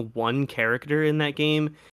maining one character in that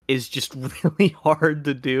game is just really hard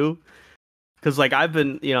to do. Because like I've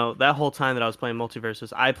been, that whole time that I was playing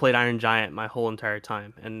Multiverses, I played Iron Giant my whole entire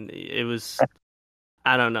time, and it was,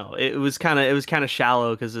 I don't know, it was kind of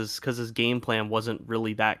shallow because his game plan wasn't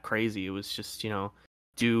really that crazy. It was just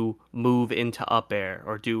do move into up air,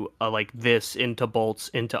 or do like this into bolts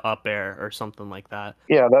into up air or something like that.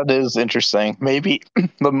 Yeah, that is interesting. Maybe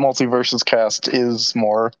the Multiverses cast is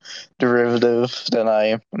more derivative than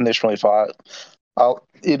I initially thought.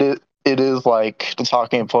 It is like the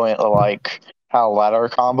talking point of like how ladder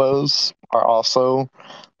combos are also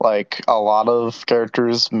like a lot of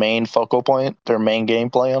characters' main focal point. Their main game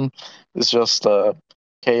plan is just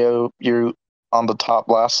KO you on the top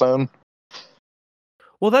blast zone.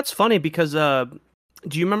 Well, that's funny because do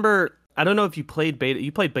you remember? I don't know if you played beta.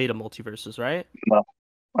 You played beta Multiverses, right? No,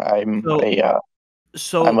 I'm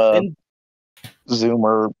so a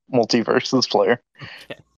Zoomer Multiverses player.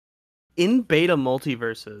 Okay. In beta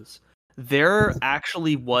Multiverses, there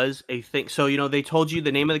actually was a thing. So, they told you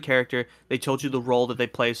the name of the character, they told you the role that they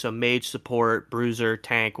play, so mage, support, bruiser,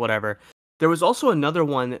 tank, whatever. There was also another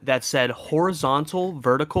one that said horizontal,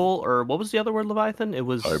 vertical, or what was the other word, Leviathan? It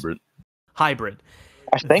was hybrid.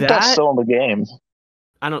 I think that's still in the game.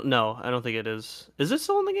 I don't know. I don't think it is. Is it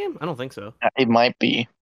still in the game? I don't think so. It might be.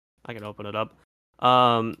 I can open it up.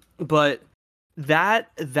 But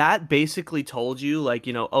that basically told you, like,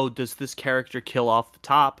 you know, oh, does this character kill off the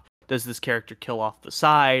top? Does this character kill off the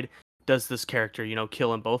side? Does this character, you know,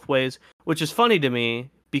 kill in both ways? Which is funny to me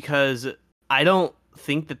because I don't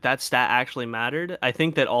think that stat actually mattered. I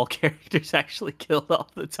think that all characters actually killed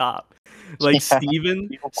off the top. Like Yeah,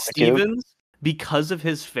 Stevens, because of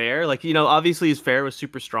his fair, like, you know, obviously his fair was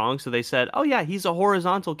super strong, so they said, oh yeah, he's a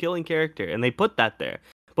horizontal killing character, and they put that there.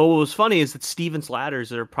 But what was funny is that Stevens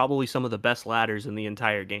ladders are probably some of the best ladders in the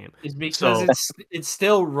entire game. It's because it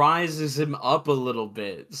still rises him up a little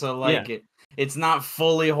bit. So like it's not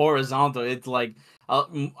fully horizontal. It's like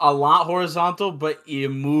a lot horizontal, but you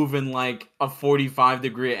move in like a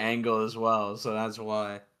 45-degree angle as well. So that's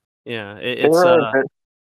why. Yeah,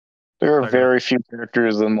 there are very few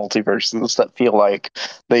characters in multiverses that feel like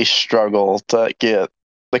they struggle to get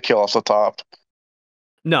the kill off the top.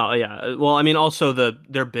 No, yeah. Well, I mean, also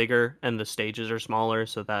they're bigger and the stages are smaller,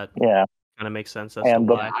 so that kind of makes sense as to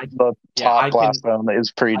why. The top blast zone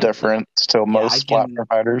is pretty different to most platform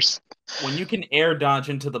fighters. When you can air dodge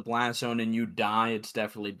into the blast zone and you die, it's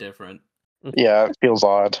definitely different. Yeah, it feels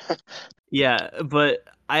odd. Yeah, but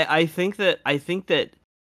I think that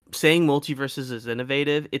saying multiverses is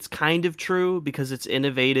innovative, it's kind of true because it's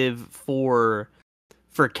innovative for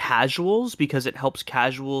casuals, because it helps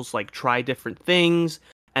casuals like try different things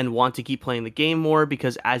and want to keep playing the game more,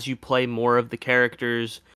 because as you play more of the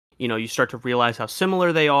characters, you know, you start to realize how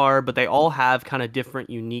similar they are, but they all have kind of different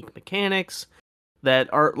unique mechanics that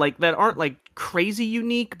aren't like crazy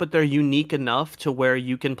unique, but they're unique enough to where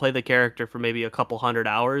you can play the character for maybe a couple 100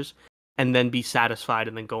 hours and then be satisfied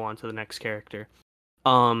and then go on to the next character.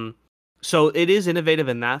 So it is innovative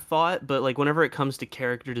in that thought, but like whenever it comes to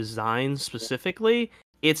character design specifically,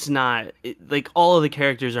 it's not like all of the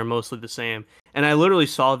characters are mostly the same. And I literally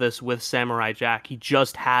saw this with Samurai Jack. He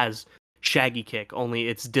just has Shaggy Kick, only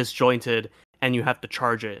it's disjointed and you have to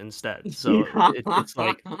charge it instead. So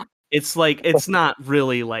it's not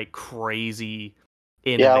really like crazy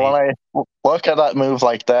innovative. Yeah, when I look at that move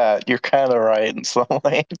like that, you're kind of right in some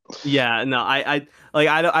way. Yeah, no, I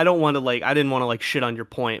don't want to like, I didn't want to like shit on your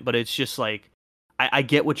point, but it's just like I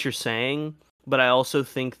get what you're saying, but I also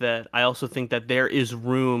think that there is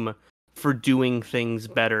room for doing things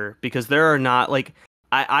better, because there are not like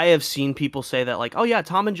I have seen people say that like, oh yeah,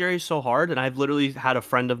 Tom and Jerry's so hard, and I've literally had a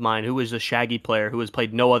friend of mine who is a Shaggy player who has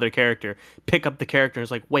played no other character pick up the character and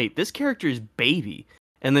is like, wait, this character is baby,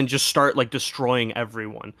 and then just start like destroying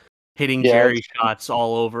everyone, hitting Jerry shots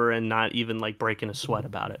all over and not even like breaking a sweat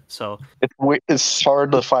about it. So it's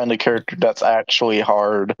hard to find a character that's actually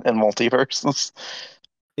hard in multiverses.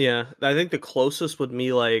 Yeah, I think the closest would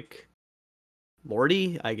be like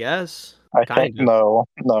Morty, I guess. I think no.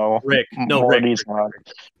 Rick. No, Morty's not.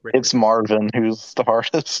 It's Marvin who's the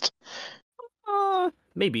hardest.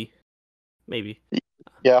 Maybe.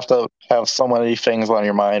 You have to have so many things on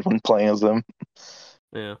your mind when playing as them.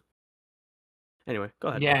 Yeah. Anyway, go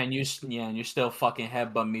ahead. Yeah, and you still fucking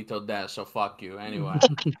headbutt me till death, so fuck you. Anyway.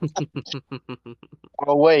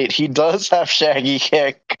 Oh wait, he does have Shaggy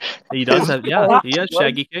Kick. He does have, he has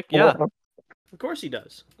Shaggy Kick. Yeah, of course he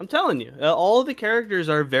does. I'm telling you, all of the characters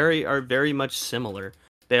are very much similar.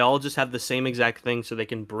 They all just have the same exact thing, so they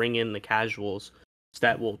can bring in the casuals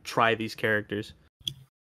that will try these characters.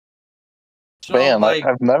 So, man,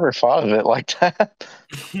 I've never thought of it like that.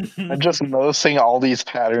 I'm just noticing all these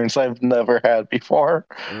patterns I've never had before.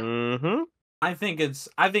 Mm-hmm. I think it's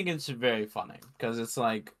very funny because it's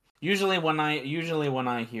like usually when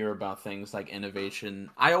I hear about things like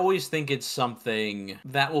innovation, I always think it's something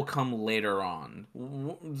that will come later on.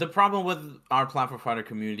 The problem with our platform fighter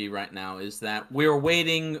community right now is that we're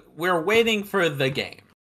waiting for the game.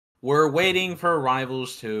 We're waiting for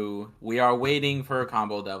Rivals 2. We are waiting for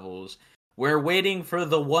Combo Devils. We're waiting for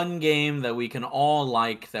the one game that we can all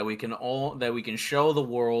like, that we can show the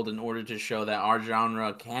world in order to show that our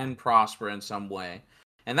genre can prosper in some way.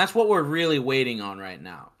 And that's what we're really waiting on right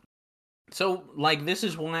now. So, like, this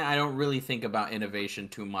is why I don't really think about innovation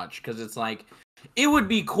too much, because it's like, it would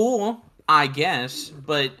be cool, I guess,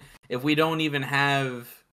 but if we don't even have...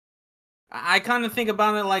 I kind of think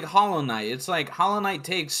about it like Hollow Knight. It's like Hollow Knight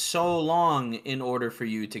takes so long in order for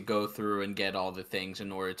you to go through and get all the things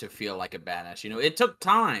in order to feel like a badass. You know, it took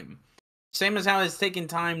time. Same as how it's taking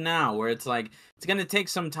time now, where it's like, it's going to take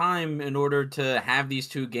some time in order to have these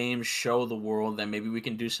two games show the world that maybe we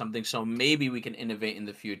can do something, so maybe we can innovate in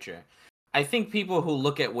the future. I think people who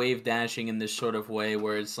look at wave dashing in this sort of way,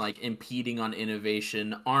 where it's like impeding on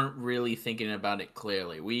innovation, aren't really thinking about it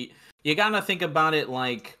clearly. You gotta think about it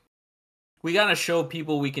like, we gotta show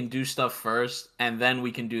people we can do stuff first, and then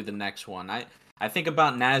we can do the next one. I think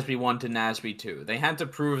about NASB 1 to NASB 2. They had to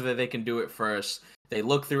prove that they can do it first. They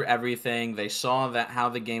looked through everything. They saw that how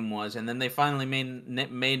the game was, and then they finally made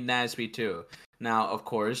NASB 2. Now, of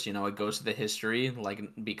course, you know, it goes to the history, like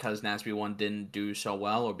because NASB 1 didn't do so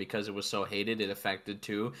well or because it was so hated, it affected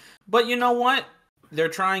 2. But you know what? They're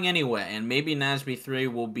trying anyway, and maybe NASB 3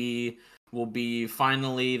 will be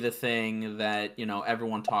finally the thing that, you know,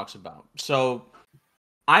 everyone talks about. So,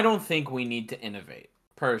 I don't think we need to innovate.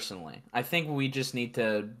 Personally, I think we just need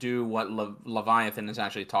to do what Leviathan has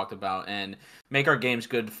actually talked about and make our games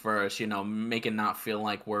good first. You know, make it not feel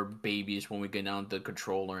like we're babies when we get down the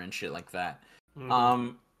controller and shit like that.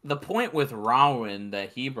 Mhm. The point with Rowan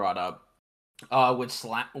that he brought up, with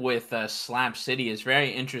Slap City is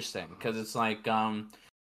very interesting because it's like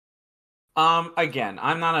again,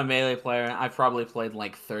 I'm not a Melee player. I probably played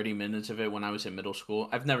like 30 minutes of it when I was in middle school.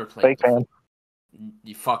 I've never played Fake the fan.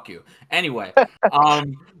 you fuck you. Anyway,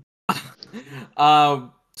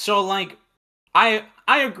 so like I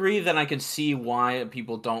agree that I can see why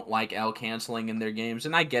people don't like L canceling in their games,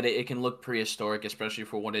 and I get it. It can look prehistoric, especially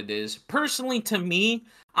for what it is. Personally, to me,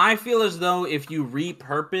 I feel as though if you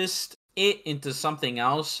repurposed it into something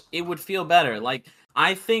else, it would feel better. Like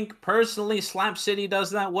I think personally, Slap City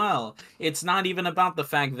does that well. It's not even about the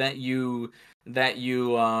fact that you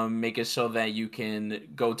make it so that you can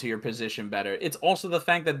go to your position better. It's also the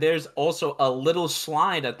fact that there's also a little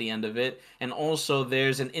slide at the end of it, and also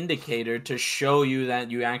there's an indicator to show you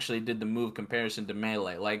that you actually did the move comparison to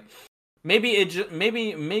Melee. Like maybe it just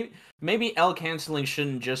maybe L canceling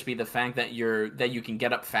shouldn't just be the fact that you can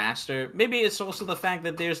get up faster. Maybe it's also the fact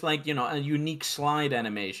that there's like, you know, a unique slide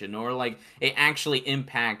animation, or like it actually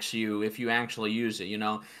impacts you if you actually use it, you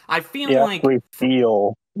know. I feel You like actually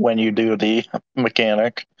feel when you do the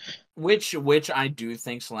mechanic. which I do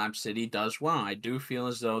think Slap City does well. I do feel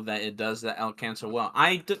as though that it does the L cancel well.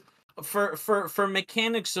 For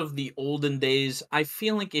mechanics of the olden days, I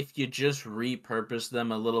feel like if you just repurpose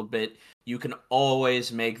them a little bit, you can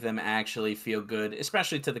always make them actually feel good,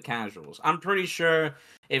 especially to the casuals. I'm pretty sure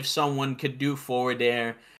if someone could do forward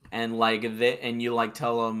air and and you like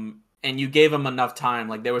tell them and you gave them enough time,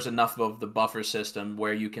 like there was enough of the buffer system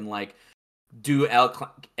where you can like do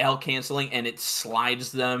L canceling and it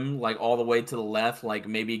slides them like all the way to the left, like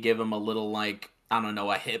maybe give them a little like I don't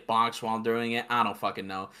know, a hitbox while doing it. I don't fucking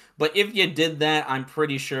know. But if you did that, I'm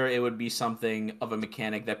pretty sure it would be something of a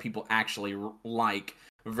mechanic that people actually like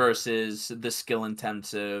versus the skill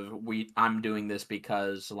intensive. I'm doing this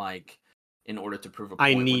because like in order to prove a I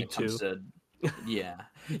point when need it comes to. to yeah.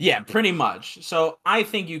 Yeah, pretty much. So I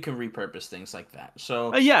think you can repurpose things like that.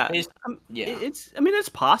 So Yeah, yeah. it's. I mean, it's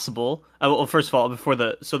possible. Well, first of all, before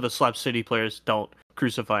the Slap City players don't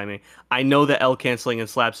crucify me. I know that L canceling in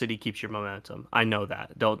Slap City keeps your momentum. I know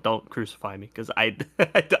that. Don't crucify me because I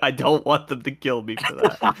don't want them to kill me for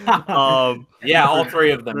that. Yeah, all For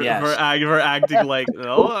three of them. Yes. for acting like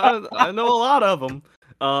no, I know a lot of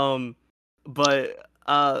them. But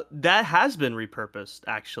that has been repurposed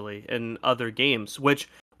actually in other games, which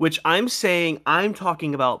I'm saying I'm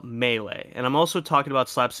talking about Melee, and I'm also talking about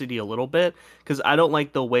Slap City a little bit because I don't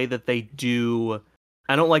like the way that they do.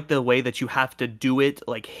 I don't like the way that you have to do it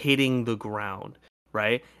like hitting the ground,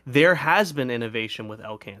 right? There has been innovation with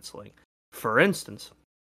L canceling. For instance,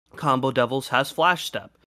 Combo Devils has Flash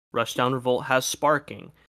Step, Rushdown Revolt has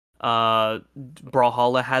Sparking,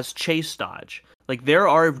 Brawlhalla has Chase Dodge. Like there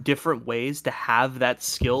are different ways to have that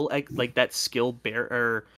skill, like that skill bear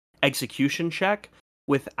or execution check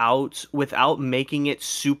without making it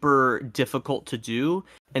super difficult to do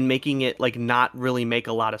and making it like not really make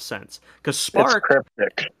a lot of sense. Because It's Spark,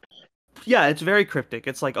 cryptic. yeah, it's very cryptic.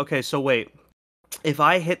 It's like, okay, so wait, if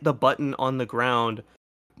I hit the button on the ground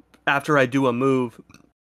after I do a move,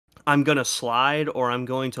 I'm gonna slide or I'm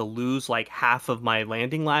going to lose like half of my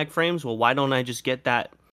landing lag frames. Well, why don't I just get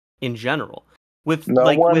that in general?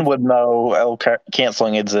 No one would know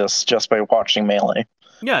canceling exists just by watching Melee.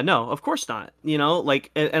 Yeah, no, of course not. You know, like,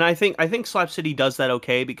 and I think Slap City does that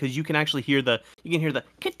okay because you can actually hear the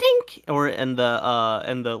ka-tink or and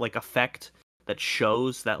the like effect that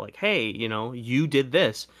shows that like, hey, you know, you did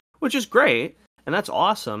this, which is great and that's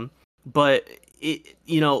awesome. But it,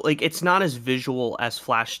 you know, like it's not as visual as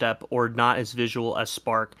Flash Step or not as visual as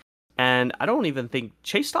Spark. And I don't even think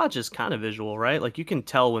Chase Dodge is kind of visual, right? Like you can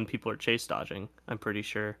tell when people are chase dodging. I'm pretty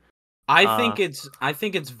sure. I think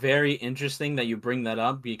it's very interesting that you bring that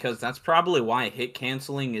up because that's probably why hit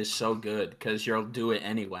canceling is so good because you'll do it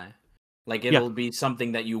anyway. Like Yeah. it'll be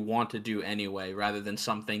something that you want to do anyway rather than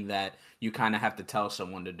something that you kind of have to tell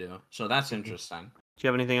someone to do. So that's interesting. Do you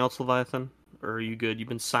have anything else, Leviathan? Or are you good? You've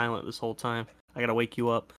been silent this whole time. I gotta wake you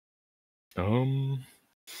up. Um,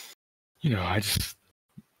 I just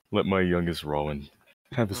let my youngest Rowan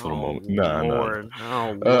have this little moment. Nah, Lord.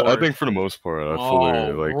 Oh, I Lord. think for the most part, I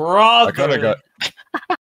fully Oh, I kind of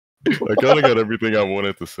brother. got everything I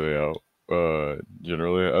wanted to say out.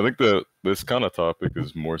 Generally, I think that this kind of topic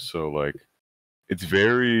is more so like it's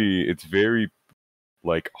very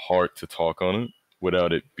like hard to talk on it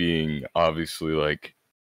without it being obviously like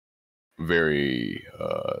very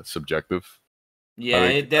subjective. Yeah, I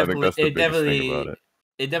think that's the biggest thing about it.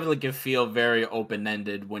 it definitely can feel very open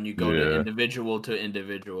ended when you go Yeah. to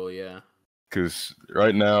individual. Yeah. Because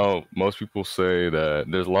right now, most people say that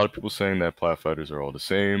there's a lot of people saying that plat fighters are all the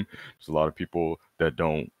same. There's a lot of people that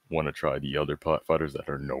don't want to try the other plat fighters that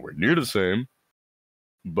are nowhere near the same.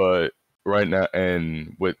 But right now,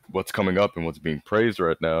 and with what's coming up and what's being praised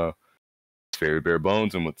right now, it's very bare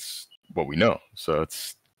bones and what we know. So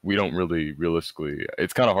we don't really realistically.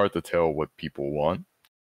 It's kind of hard to tell what people want,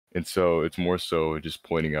 and so it's more so just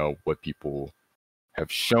pointing out what people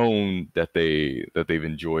have shown that they've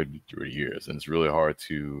enjoyed through the years, and it's really hard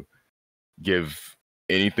to give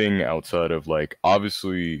anything outside of like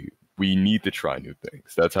obviously we need to try new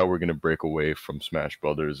things. That's how we're gonna break away from Smash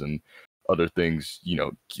Brothers and other things,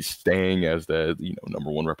 staying as the number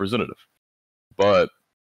one representative. But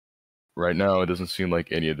right now it doesn't seem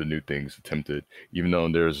like any of the new things attempted, even though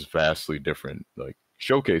there's vastly different like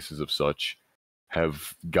showcases of such,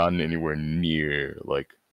 have gotten anywhere near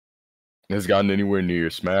like has gotten anywhere near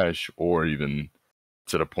Smash or even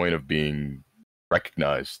to the point of being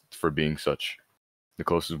recognized for being such. The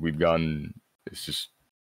closest we've gotten is just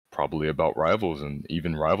probably about Rivals, and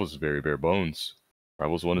even Rivals is very bare bones.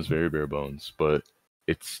 Rivals 1 is very bare bones, but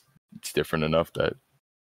it's different enough that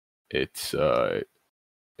it's it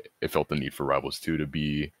felt the need for Rivals 2 to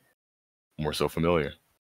be more so familiar.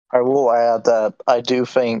 I will add that I do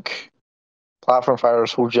think platform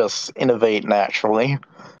fighters will just innovate naturally.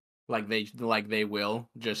 Like they will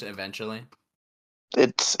just eventually.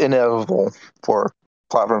 It's inevitable for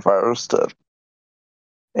platform fighters to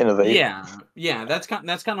innovate. Yeah. That's kind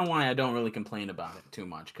of why I don't really complain about it too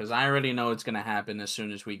much, because I already know it's gonna happen as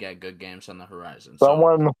soon as we get good games on the horizon.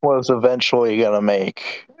 Someone was eventually gonna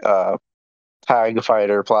make tag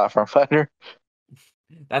fighter, platform fighter.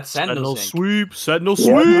 That's Sentinel Sync. Sweep, Sentinel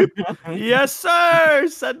Yeah. Sweep. Yes, sir.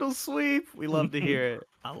 Sentinel Sweep. We love to hear it.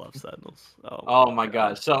 I love Sentinels. Oh my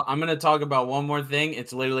gosh. So I'm gonna talk about one more thing.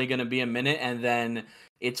 It's literally gonna be a minute, and then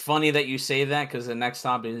it's funny that you say that because the next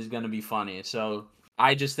topic is gonna be funny. So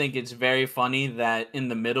I just think it's very funny that in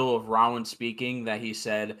the middle of Rowan speaking that he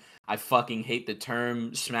said, "I fucking hate the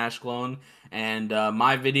term Smash clone," and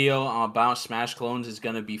my video about Smash clones is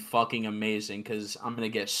gonna be fucking amazing because I'm gonna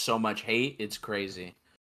get so much hate. It's crazy.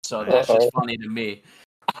 So that's just funny to me.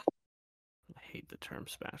 I hate the term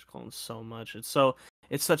Smash clone so much. It's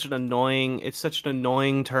such an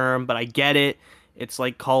annoying term, but I get it. It's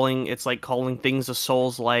like calling things a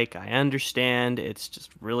Souls like. I understand. It's just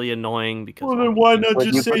really annoying because Well, then why not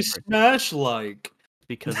Would just you say Smash like?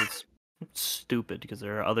 because it's stupid because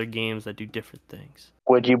there are other games that do different things.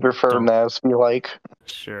 Would you prefer Don't. Naz be like?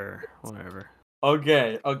 Sure, whatever.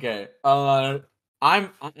 Okay.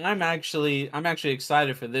 I'm actually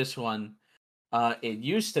excited for this one. It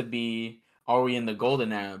used to be, are we in the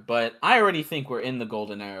golden era? But I already think we're in the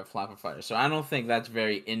golden era of Flapper Fighter, so I don't think that's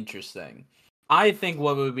very interesting. I think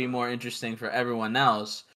what would be more interesting for everyone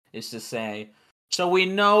else is to say, so we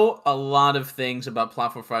know a lot of things about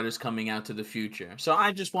platform fighters coming out to the future. So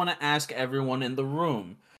I just want to ask everyone in the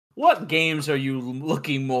room, what games are you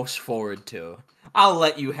looking most forward to? I'll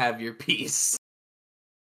let you have your piece.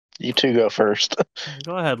 You two go first.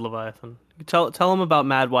 Go ahead, Leviathan. Tell him about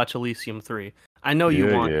Mad Watch Elysium 3. I know you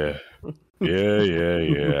want. Yeah.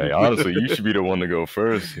 Honestly, you should be the one to go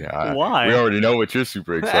first. Yeah, Why? We already know what you're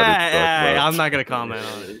super excited to talk about. I'm not gonna comment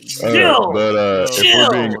on it. Chill. But if we're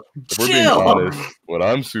being Chill. honest, what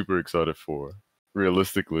I'm super excited for,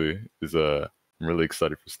 realistically, is I'm really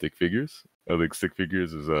excited for stick figures. I think stick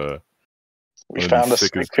figures is We one of found the a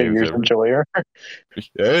stick sickest games figures ever. enjoyer.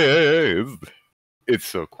 Hey, it's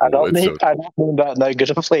so cool. I don't mean that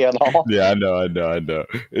negatively at all. Yeah, I know.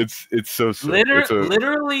 It's so sick.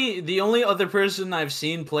 Literally, the only other person I've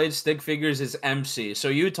seen played stick figures is MC. So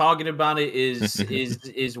you talking about it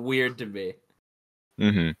is weird to me.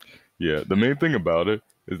 Mm-hmm. Yeah, the main thing about it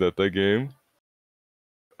is that game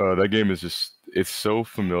is just, it's so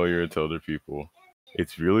familiar to other people.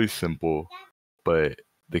 It's really simple, but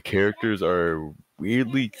the characters are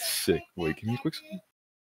weirdly sick. Wait, can you quick?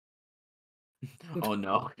 Oh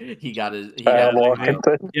no, he got his.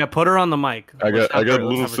 Yeah, put her on the mic. I got Let's have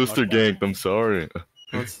little her sister talk about it. ganked. I'm sorry.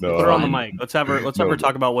 Let's No, put her on the um, mic. Let's have her no,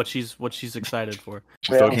 talk about what she's excited for.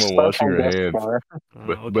 she's talking about washing her special guest hands. star.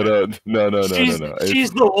 But no, she's It's-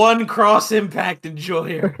 the one cross impact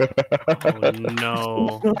enjoyer. Oh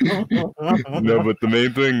no. No, but the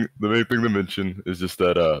main thing to mention is just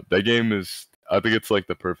that that game is, I think it's like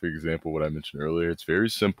the perfect example of what I mentioned earlier. It's very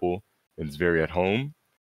simple and it's very at home.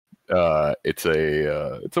 It's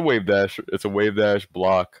a wave dash,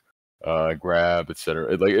 block, grab,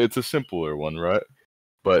 etc. It's a simpler one, right?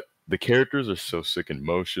 But the characters are so sick in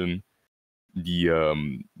motion.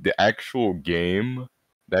 The actual game,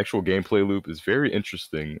 the actual gameplay loop is very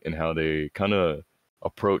interesting in how they kind of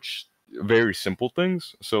approach very simple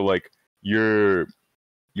things. So like your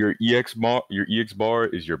EX bar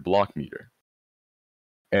is your block meter,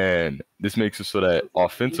 and this makes it so that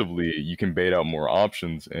offensively you can bait out more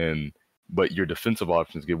options, but your defensive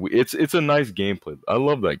options get. It's a nice gameplay. I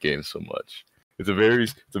love that game so much. It's a very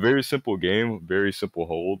simple game, very simple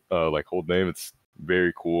hold name. It's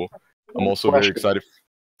very cool. I'm also very excited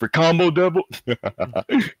for Combo Devil.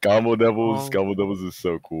 Combo Devils. Oh. Combo Devils is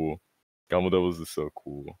so cool. Combo Devils is so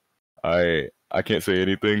cool. I can't say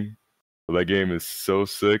anything, but that game is so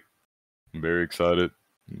sick. I'm very excited.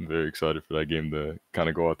 I'm very excited for that game to kind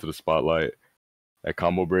of go out to the spotlight. At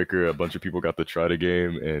Combo Breaker, a bunch of people got to try the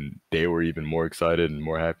game, and they were even more excited and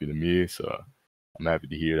more happy than me. So I'm happy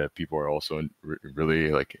to hear that people are also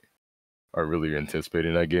really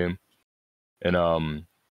anticipating that game. And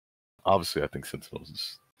obviously, I think Sentinels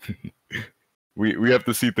is. we have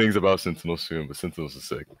to see things about Sentinels soon, but Sentinels is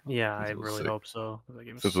sick. Yeah, I Sentinels is really sick. hope so. That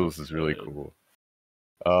game's Sentinels so is really good. cool.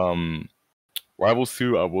 Rivals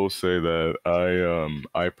 2, I will say that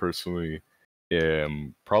I personally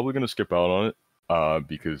am probably gonna skip out on it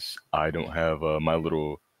because I don't have my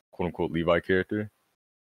little quote unquote Levi character,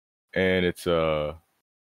 and it's a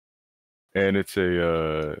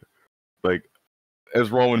like, as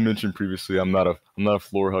Rowan mentioned previously, I'm not a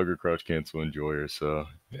floor hugger, crouch cancel enjoyer. So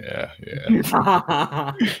yeah.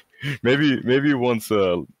 maybe once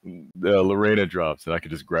Lorena drops, and I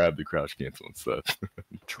could just grab the crouch cancel instead.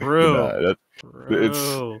 True. Nah,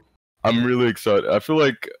 True. I'm really excited. I feel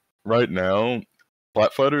like right now,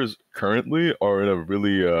 Plat Fighters currently are in a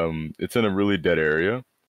really it's in a really dead area.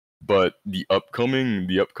 But the upcoming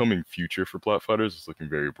future for Plat Fighters is looking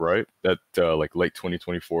very bright. That like late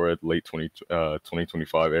 2024, late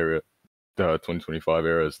 2025 era, 2025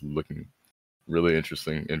 era is looking really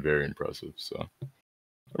interesting and very impressive. So I'm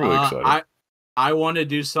really excited. I want to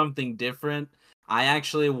do something different. I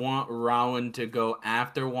actually want Rowan to go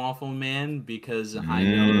after Waffle Man because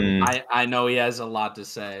I know he has a lot to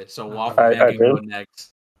say. So Waffle Man I can go do.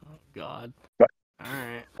 next. Oh God. All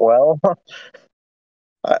right. Well,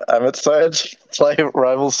 I'm excited to play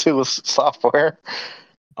Rivals 2 with software.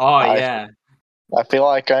 Oh I- yeah. I feel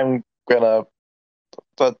like the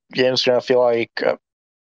game's gonna feel like a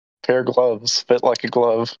pair of gloves, fit like a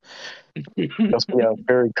glove. Just be a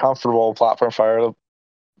very comfortable platform fighter to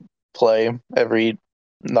play every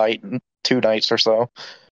night, 2 nights or so.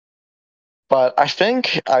 But I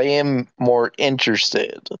think I am more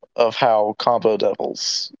interested of how Combo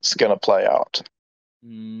Devils is gonna play out.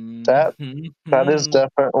 That is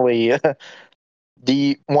definitely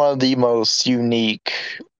the one of the most unique,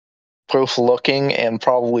 both looking and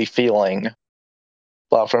probably feeling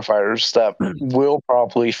platform fighters that will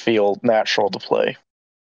probably feel natural to play.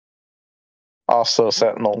 Also,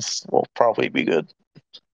 Sentinels will probably be good.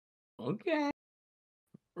 Okay.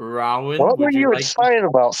 Rowan, What were would you you like excited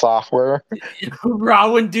about, software?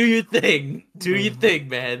 Rowan, do your thing. Do your thing,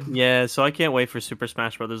 man. Yeah, so I can't wait for Super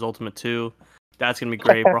Smash Bros. Ultimate 2. That's gonna be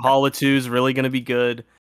great. Brawlhalla 2 is really gonna be good.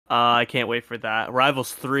 I can't wait for that.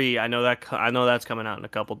 Rivals 3, I know that's coming out in a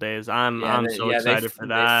couple days. I'm so excited for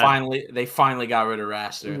that. They finally got rid of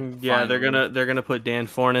Raster. Yeah, Finally. they're gonna put Dan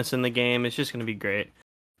Fornes in the game. It's just gonna be great.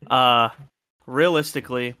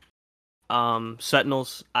 Realistically,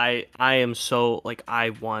 Sentinels, I am so like I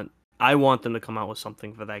want them to come out with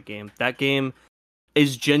something for that game. That game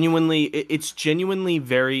is it's genuinely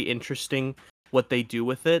very interesting what they do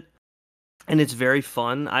with it, and it's very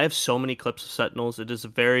fun. I have so many clips of Sentinels. It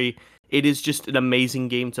is just an amazing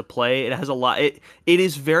game to play. It has a lot. It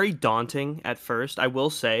is very daunting at first. I will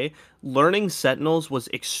say, learning Sentinels was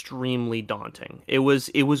extremely daunting. It was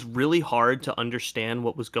really hard to understand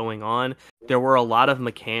what was going on. There were a lot of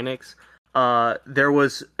mechanics. There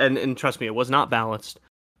was, and trust me, it was not balanced.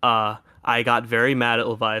 I got very mad at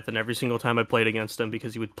Leviathan every single time I played against him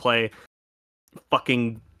because he would play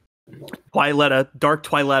fucking Dark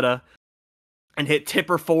Twiletta, and hit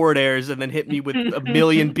tipper forward airs and then hit me with a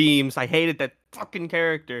million beams. I hated that fucking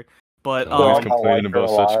character. But Always complaining about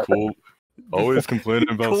such cool. Always complaining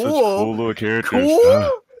about such Cool. cool little characters.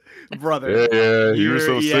 Cool, brother. Yeah, you were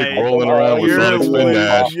so sick rolling yeah, around with you're Sonic Spin losing.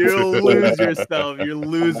 Dash. You'll lose yourself. You're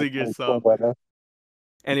losing yourself.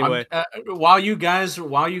 Anyway, while you guys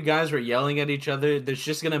were yelling at each other, there's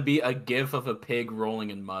just gonna be a gif of a pig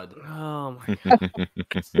rolling in mud. oh my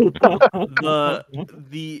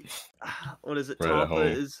the what is it? Right at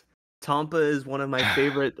home. Tampa is one of my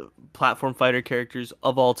favorite platform fighter characters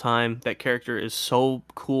of all time. That character is so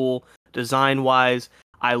cool design wise.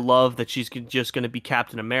 I love that she's just going to be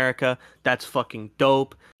Captain America. That's fucking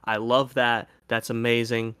dope. I love that. That's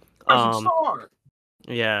amazing.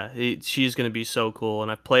 Yeah, she's going to be so cool.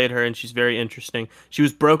 And I've played her and she's very interesting. She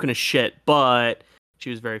was broken as shit, but she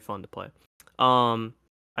was very fun to play. I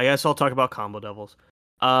guess I'll talk about Combo Devils.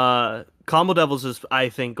 Combo Devils is, I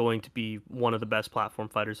think, going to be one of the best platform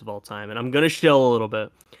fighters of all time. And I'm going to shill a little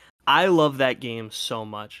bit. I love that game so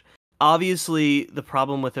much. Obviously, the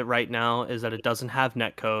problem with it right now is that it doesn't have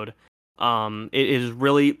netcode.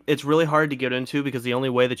 It's really hard to get into because the only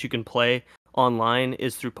way that you can play online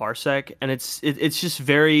is through Parsec, and it's just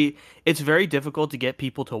very difficult to get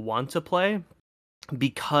people to want to play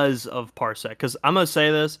because of Parsec. Because I'm gonna say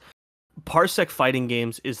this, Parsec fighting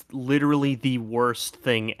games is literally the worst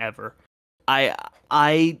thing ever.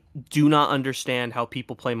 I do not understand how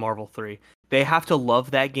people play Marvel 3. They have to love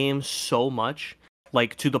that game so much,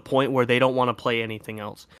 like to the point where they don't want to play anything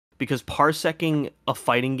else. Because parsecing a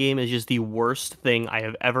fighting game is just the worst thing I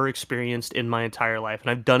have ever experienced in my entire life.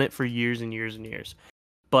 And I've done it for years and years and years.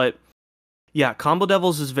 But yeah, Combo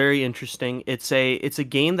Devils is very interesting. It's a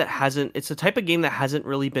game that it's a type of game that hasn't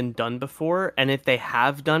really been done before. And if they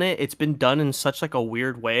have done it, it's been done in such like a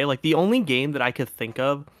weird way. Like the only game that I could think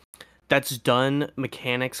of that's done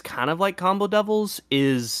mechanics kind of like Combo Devils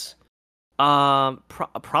is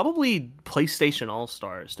probably PlayStation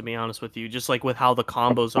All-Stars, to be honest with you, just like with how the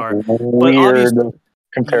combos are. Weird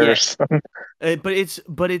comparison. Yeah, but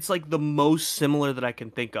it's like the most similar that I can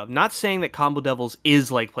think of. Not saying that Combo Devils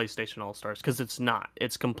is like PlayStation All-Stars, because it's not.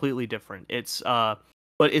 It's completely different. But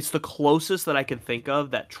it's the closest that I can think of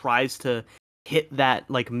that tries to hit that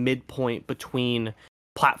like midpoint between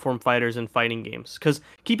platform fighters and fighting games. Because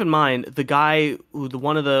keep in mind, the guy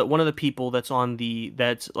one of the people that's one of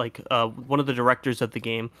the directors of the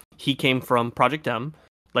game, he came from Project M.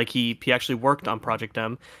 Like he actually worked on Project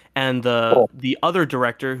M, and the other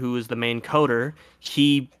director, who is the main coder,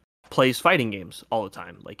 he plays fighting games all the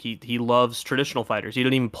time. Like he loves traditional fighters. He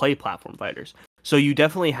doesn't even play platform fighters. So you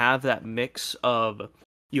definitely have that mix of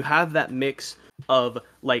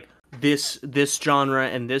like this genre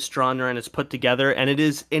and this genre, and it's put together, and it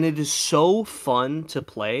is so fun to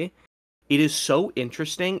play. It is so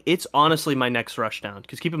interesting. It's honestly my next Rushdown,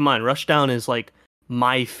 because keep in mind, Rushdown is like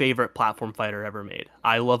my favorite platform fighter ever made.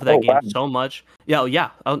 I love that game so much.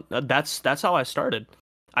 Yeah. That's how I started.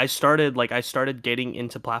 I started getting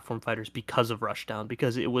into platform fighters because of Rushdown,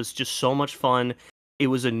 because it was just so much fun. It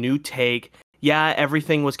was a new take. Yeah,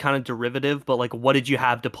 everything was kind of derivative, but like, what did you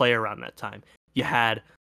have to play around that time? You had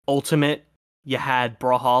Ultimate, you had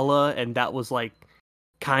Brawlhalla, and that was like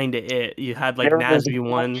kind of it. You had like Nasby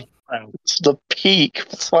 1. It's the peak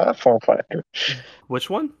platform fighter. Which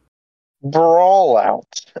one? Brawlout.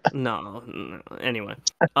 No. Anyway,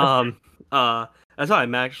 that's how I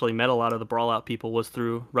actually met a lot of the Brawlout people, was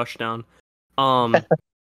through Rushdown.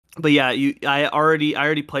 But yeah, I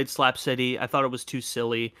already played Slap City. I thought it was too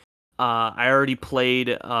silly. I already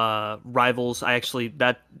played Rivals.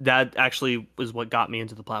 That actually was what got me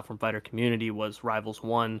into the platform fighter community, was Rivals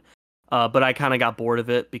 1. But I kind of got bored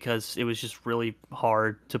of it because it was just really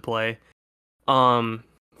hard to play.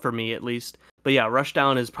 For me at least. But yeah,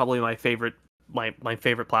 Rushdown is probably my favorite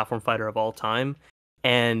platform fighter of all time.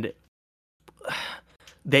 And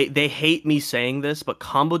they hate me saying this, but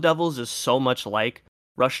Combo Devils is so much like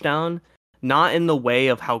Rushdown. Not in the way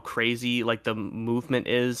of how crazy like the movement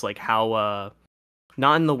is, like how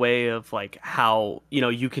not in the way of like how,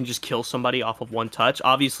 you can just kill somebody off of one touch.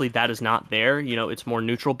 Obviously that is not there. It's more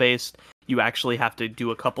neutral based. You actually have to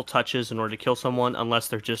do a couple touches in order to kill someone,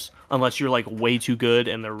 unless you're like way too good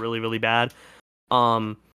and they're really, really bad.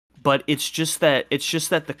 But it's just that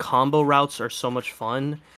the combo routes are so much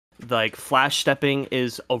fun. Like flash stepping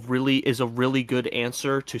is a really good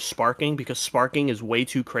answer to sparking, because sparking is way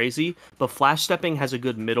too crazy, but flash stepping has a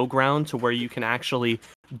good middle ground to where you can actually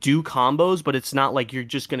do combos, but it's not like you're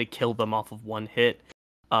just going to kill them off of one hit.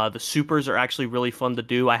 The supers are actually really fun to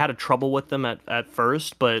do. I had a trouble with them at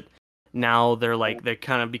first, but now they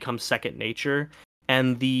kind of become second nature.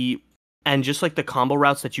 And just like the combo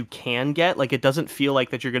routes that you can get, like it doesn't feel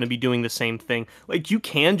like that you're going to be doing the same thing. Like you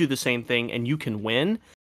can do the same thing and you can win,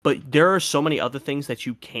 but there are so many other things that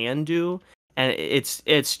you can do, and it's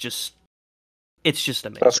just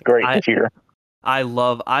amazing. That's great to hear. I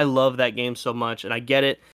love that game so much, and I get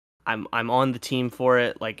it. I'm on the team for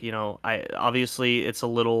it. Like, I obviously it's a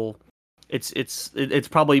little, it's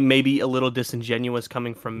probably maybe a little disingenuous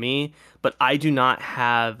coming from me, but I do not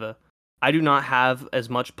have as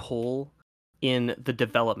much pull in the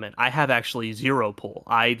development. I have actually zero pull.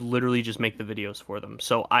 I literally just make the videos for them.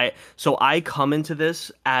 So I come into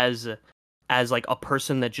this as like a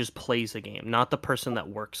person that just plays a game, not the person that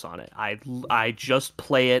works on it. I just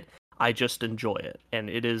play it. I just enjoy it, and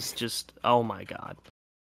it is just, oh my god,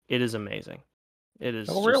 it is amazing. It is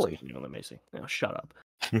really amazing. Now shut up.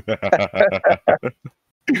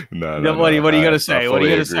 No, what are you gonna say? What are you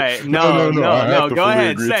gonna agree. say? No. I have to go fully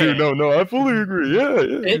ahead. agree Say too. it. No, I fully agree. Yeah.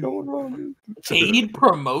 It- Going wrong. Paid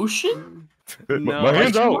promotion? No, My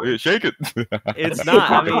hands out. Question Shake it. it's not.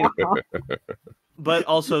 I mean, but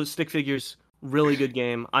also stick figures, really good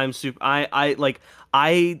game. I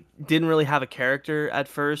didn't really have a character at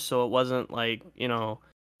first, so it wasn't like,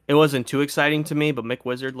 it wasn't too exciting to me, but Mick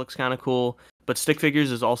Wizard looks kind of cool. But stick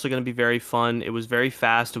figures is also going to be very fun. It was very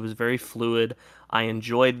fast. It was very fluid. I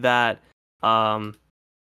enjoyed that. I'm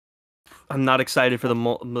not excited for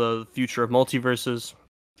the future of multiverses.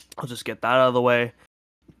 I'll just get that out of the way.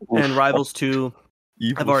 And Rivals 2,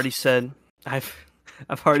 I've already said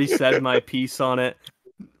my piece on it.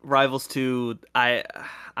 Rivals 2,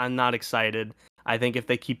 I'm not excited. I think if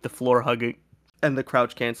they keep the floor hugging and the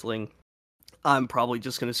crouch canceling, I'm probably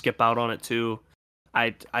just gonna skip out on it too.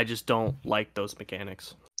 I just don't like those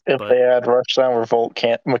mechanics. If they add Rushdown Revolt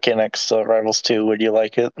mechanics to Rivals 2, would you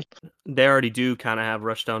like it? They already do kind of have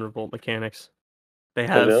Rushdown Revolt mechanics. They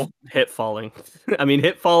They have do? hit falling. I mean,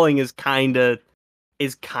 hit falling is kind of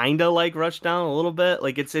like Rushdown a little bit.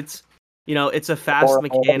 Like it's it's a fast Or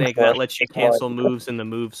mechanic that lets you like- cancel moves in the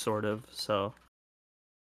move, sort of. So,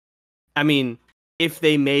 I mean, if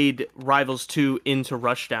they made Rivals 2 into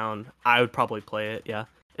Rushdown, I would probably play it. Yeah,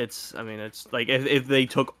 it's like if they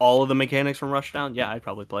took all of the mechanics from Rushdown, yeah, I'd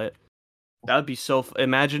probably play it. That would be so.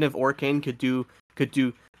 Imagine if Orcane could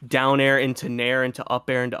do down air into nair into up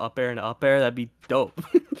air into up air into up air. That'd be dope.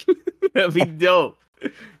 That'd be dope.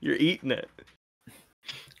 You're eating it.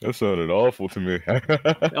 That sounded awful to me.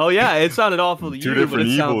 Oh yeah, it sounded awful to Two you, but different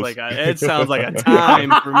it sounds evils. like a time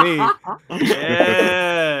for me.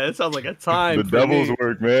 Yeah, it sounds like a time The for devil's me.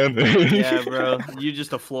 work, man. Yeah, bro, you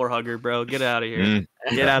just a floor hugger, bro. Get out of here.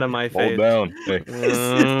 Get out of my face. Hold down. Hey,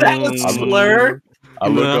 Is that a slur? I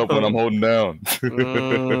look up when No. I'm holding down.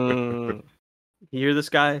 You hear this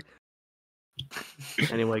guy?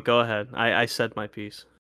 Anyway, go ahead. I said my piece.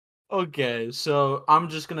 Okay, so I'm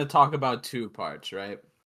just gonna talk about two parts, right?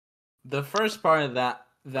 The first part that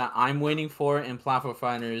I'm waiting for in Platform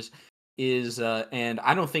Fighters is, and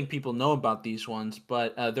I don't think people know about these ones,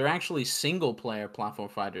 but they're actually single player Platform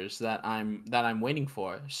Fighters that I'm waiting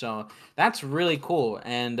for. So that's really cool,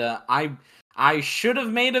 and I should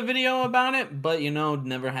have made a video about it, but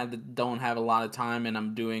don't have a lot of time, and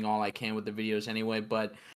I'm doing all I can with the videos anyway.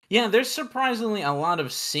 But yeah, there's surprisingly a lot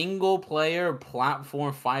of single player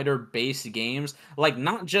platform fighter based games, like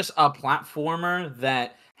not just a platformer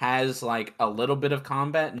that has like a little bit of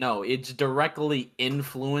combat. No, it's directly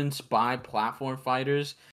influenced by platform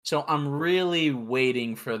fighters. So I'm really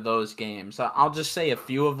waiting for those games. I'll just say a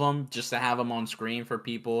few of them just to have them on screen for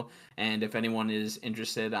people, and if anyone is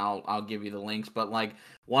interested, I'll give you the links. But like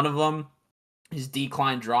one of them is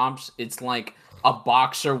Decline Drops. It's like a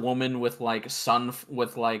boxer woman with like sun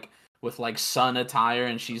attire,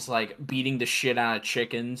 and she's like beating the shit out of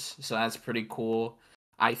chickens. So that's pretty cool.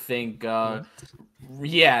 I think yeah,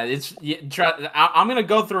 I'm gonna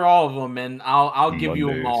go through all of them, and I'll give you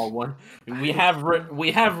them all. We have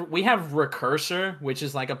Recursor, which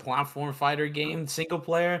is like a platform fighter game, single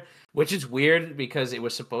player, which is weird because it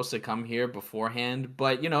was supposed to come here beforehand.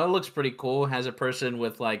 But it looks pretty cool. Has a person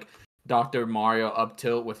with like Dr. Mario up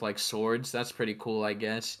tilt with like swords. That's pretty cool, I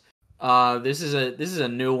guess. This is a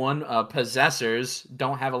new one. Possessors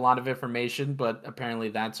don't have a lot of information, but apparently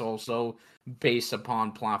that's also based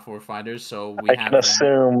upon platform fighters. So I can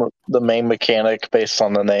assume the main mechanic based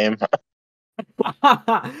on the name.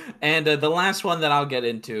 And the last one that I'll get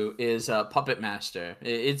into is Puppet Master.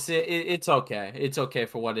 It's okay. It's okay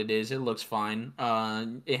for what it is. It looks fine.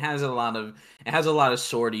 It has a lot of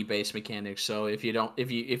swordy based mechanics. So if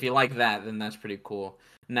you like that, then that's pretty cool.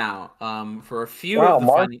 Now, for a few Wow, of the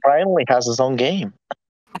Mark finally has his own game.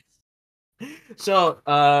 So,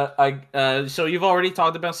 so you've already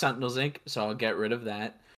talked about Sentinels Inc., so I'll get rid of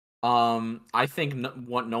that. I think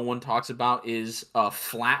what no one talks about is a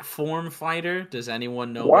platform fighter. Does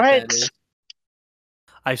anyone know what that is?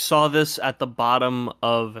 I saw this at the bottom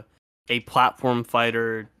of a platform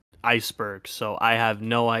fighter iceberg, so I have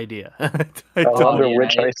no idea. I I wonder yeah,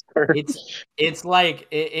 which iceberg. it's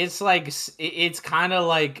kind of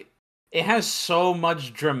like it has so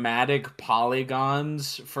much dramatic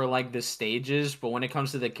polygons for like the stages, but when it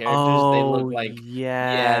comes to the characters, they look like they have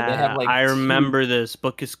yeah, like I two. remember this.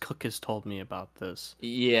 Bookus Cook has told me about this.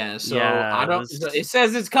 Yeah, so I Yeah, don't. So it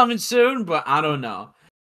says it's coming soon, but I don't know.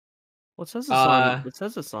 What says this on? It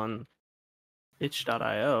says this on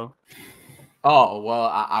itch.io. Oh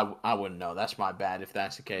well, I wouldn't know. That's my bad if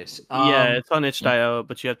that's the case. Yeah, it's on itch.io,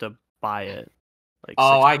 but you have to buy it. Like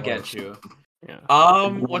Oh, I $6. get you. Yeah.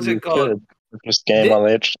 What's You it called? could. Just game Thi- on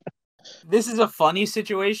the itch. This is a funny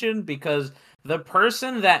situation because the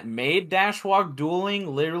person that made Dash Walk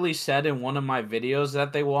Dueling literally said in one of my videos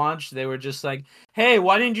that they watched, they were just like, "Hey,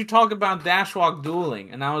 why didn't you talk about Dash Walk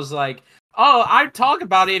Dueling?" And I was like, "Oh, I'd talk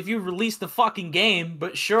about it if you released the fucking game,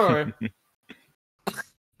 but sure."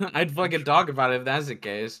 I'd fucking talk about it if that's the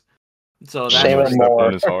case. So that's Shame No, on pretty step more.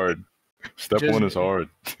 one is hard. Step Just- one is hard.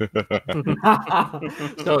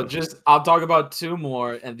 So I'll talk about two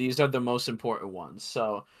more, and these are the most important ones.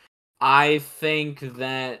 So I think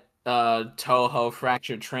that Toho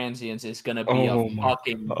Fractured Transients is gonna be Oh a my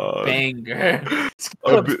fucking God. banger. It's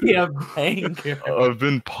gonna I've been- be a banger. I've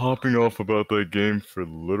been popping off about that game for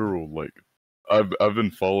literal like I've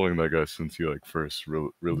been following that guy since he like first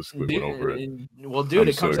realistically went over it. Well, dude, I'm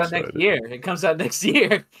it comes so out next excited. year. It comes out next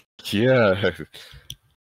year. Yeah,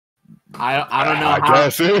 I don't know I how.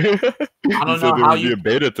 guess. I don't said know there how would be you- a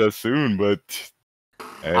beta test soon, but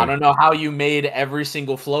I don't know how you made every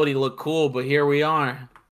single floaty look cool, but here we are.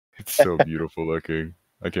 It's so beautiful looking.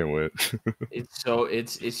 I can't wait.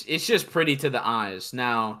 It's just pretty to the eyes.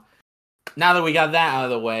 Now that we got that out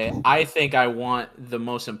of the way, I think I want the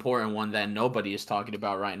most important one that nobody is talking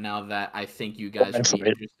about right now that I think you guys would be Blindsight.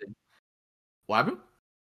 interested. What happened?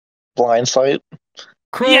 Blind sight.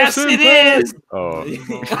 Yes, it is! Oh.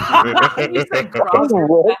 You said cross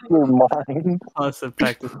What's your mind? Plus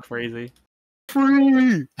effect is crazy.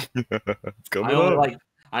 Free. It's coming up.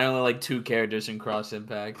 I only like two characters in Cross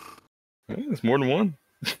Impact. Yeah, it's more than one.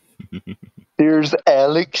 There's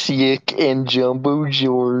Alex Yick and Jumbo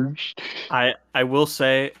George. I will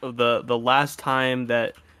say the last time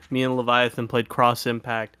that me and Leviathan played Cross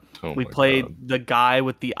Impact, Oh we my played God. the guy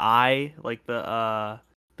with the eye, like the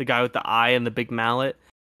guy with the eye and the big mallet,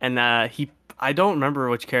 and I don't remember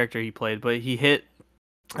which character he played, but I hit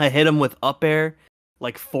him with up air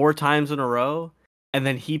like 4 times in a row, and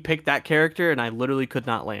then he picked that character, and I literally could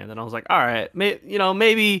not land, and I was like, all right,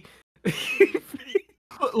 maybe.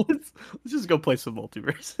 let's just go play some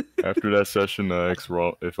multiverse. After that session, if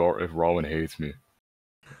Rowan hates me.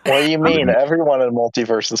 What do you mean? Everyone in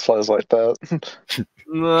multiverses plays like that.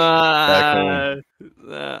 Back home.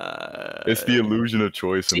 It's the illusion of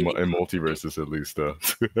choice in multiverses, at least, though.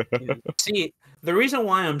 See, the reason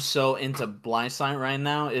why I'm so into Blindside right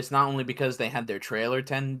now is not only because they had their trailer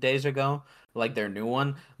 10 days ago, like their new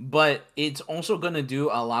one, but it's also going to do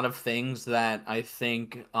a lot of things that I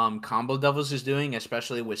think Combo Devils is doing,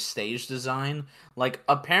 especially with stage design. Like,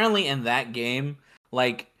 apparently in that game,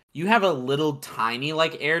 like, you have a little tiny,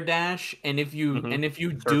 like, air dash, and if you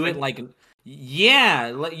do it, like,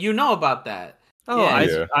 yeah, like, you know about that. Oh,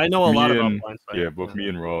 yeah. I know a lot about and, Blindside. Yeah, both me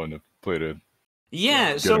and Rowan have played it.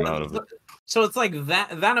 Yeah, Good amount of it. So it's like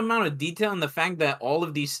that amount of detail and the fact that all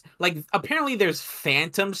of these, like, apparently there's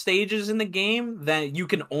phantom stages in the game that you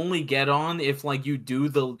can only get on if like you do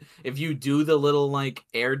the little like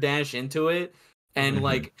air dash into it, and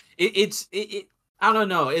like it I don't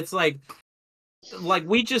know, it's like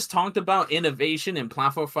we just talked about innovation in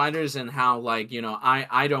platform fighters and how, like, you know,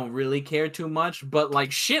 I don't really care too much, but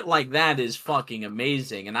like shit like that is fucking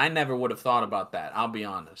amazing, and I never would have thought about that, I'll be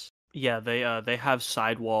honest. Yeah, they have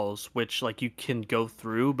sidewalls which like you can go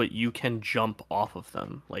through, but you can jump off of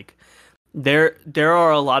them. Like there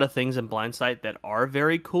are a lot of things in Blindsight that are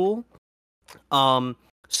very cool. Some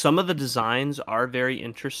of the designs are very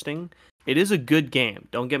interesting. It is a good game,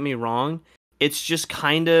 don't get me wrong. It's just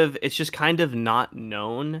kind of not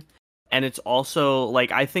known, and it's also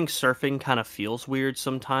like I think surfing kind of feels weird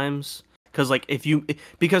sometimes because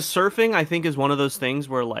because surfing I think is one of those things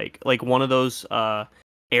where like one of those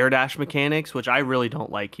air dash mechanics, which I really don't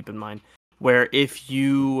like, keep in mind, where if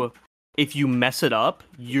you mess it up,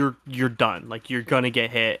 you're done. Like you're gonna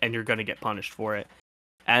get hit and you're gonna get punished for it.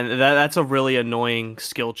 And that's a really annoying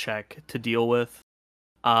skill check to deal with.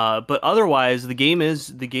 But otherwise the game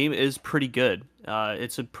is pretty good.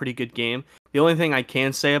 It's a pretty good game. The only thing I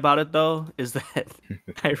can say about it though is that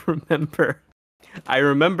I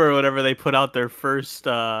remember whenever they put out their first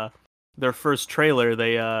their first trailer,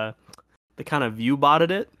 they kind of view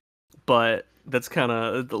botted it, but that's kind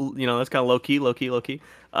of that's kind of low key. Shaking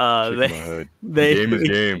my head. Game is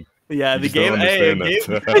game. Yeah, You the just don't game. Hey,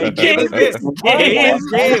 understand that. game is game is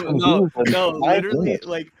game. No, I literally, get it.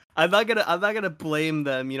 like I'm not gonna blame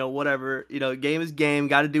them. Whatever. Game is game.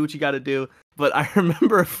 Got to do what you got to do. But I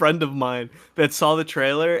remember a friend of mine that saw the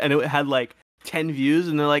trailer and it had like 10 views,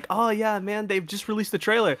 and they're like, "Oh yeah, man, they've just released the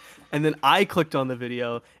trailer." And then I clicked on the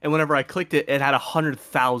video, and whenever I clicked it, it had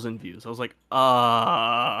 100,000 views. I was like,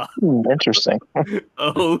 Interesting.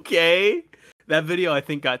 okay. That video I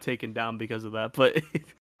think got taken down because of that, but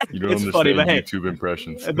You don't it's understand funny, but hey, YouTube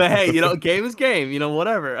impressions. but hey, game is game.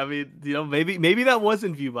 Whatever. I mean, maybe that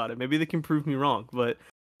wasn't ViewBotted. Maybe they can prove me wrong. But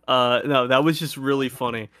no, that was just really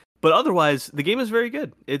funny. But otherwise, the game is very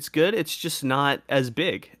good. It's good. It's just not as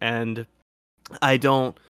big, and I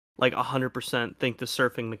don't 100% think the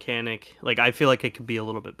surfing mechanic. I feel like it could be a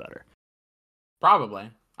little bit better. Probably,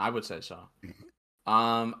 I would say so.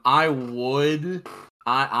 I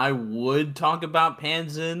would talk about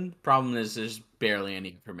Panzin. Problem is, there's barely any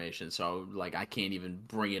information, so I can't even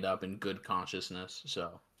bring it up in good consciousness.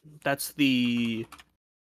 So that's the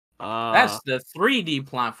 3D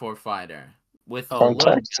platform fighter with the From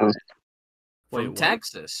little Texas. guy Wait, from what?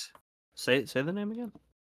 Texas. Say the name again.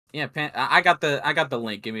 Yeah, I got the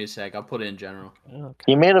link. Give me a sec. I'll put it in general. Okay.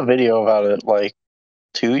 He made a video about it 1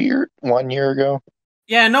 year ago.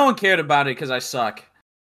 Yeah, no one cared about it because I suck.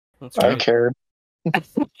 That's I crazy. cared.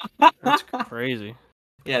 That's crazy.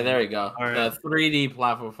 Yeah, there you go. All right. The 3D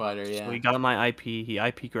platform fighter. Yeah, So we got my IP. He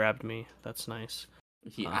IP grabbed me. That's nice.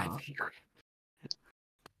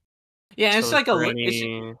 Yeah, it's So like is a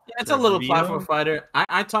there it's a little video? platform fighter.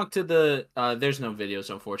 I talked to the there's no videos,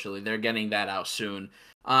 unfortunately. They're getting that out soon.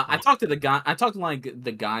 I talked to the guy. I talked to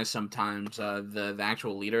the guy sometimes, the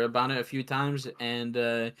actual leader about it a few times,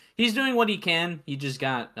 and he's doing what he can. He just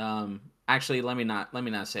got actually let me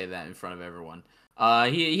not say that in front of everyone.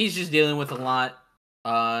 He's just dealing with a lot.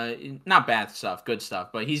 Not bad stuff, good stuff,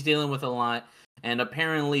 but he's dealing with a lot, and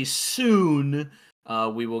apparently soon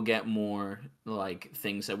we will get more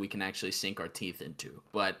things that we can actually sink our teeth into.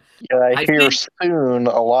 But Yeah, I hear think- soon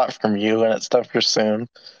a lot from you, and it's stuff for soon.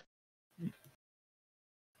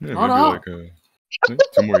 Yeah, Oh, maybe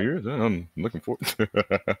 2 more years. I'm looking forward to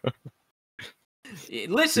it.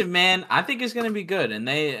 Listen, man, I think it's gonna be good,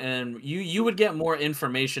 and you would get more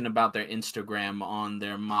information about their Instagram on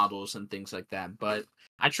their models and things like that. But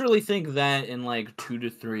I truly think that in 2 to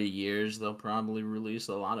 3 years they'll probably release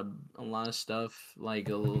a lot of stuff like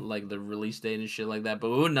the release date and shit like that. But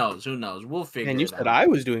who knows? We'll figure. And you it said out. I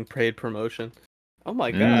was doing paid promotion. Oh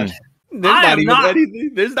my Mm. gosh. There's not.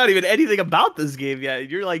 There's not even anything about this game yet.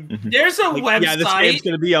 You're like, There's a website. yeah, this game's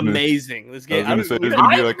gonna be amazing. This I was game. gonna say there's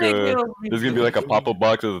gonna be like a pop-up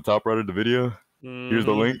box at the top right of the video. Here's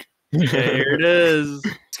the link. Here it is.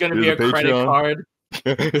 It's gonna be a Here's a credit Patreon. card.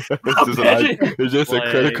 It's just a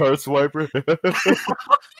credit card swiper.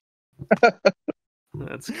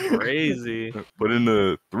 That's crazy. Put in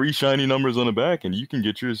the 3 shiny numbers on the back, and you can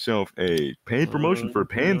get yourself a paid promotion for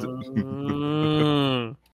Panzin.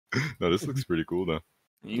 Mm. No, this looks pretty cool though.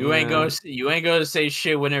 You ain't gonna say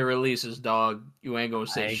shit when it releases, dog. You ain't gonna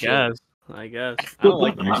say shit. I guess. I don't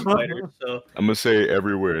like these fighters, so. I'm gonna say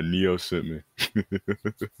everywhere. Neo sent me.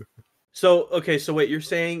 So okay, so wait, you're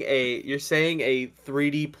saying a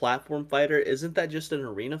 3D platform fighter? Isn't that just an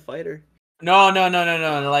arena fighter? No.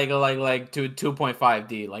 Like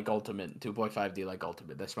 2.5D, like Ultimate. 2.5D, like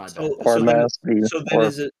Ultimate. That's my bad. Or then, Mastery. so then or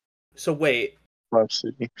is it? So wait, Love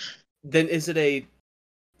City. then is it a?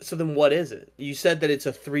 So then what is it? You said that it's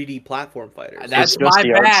a 3D platform fighter. That's It's just my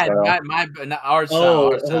the art bad. style. My art style.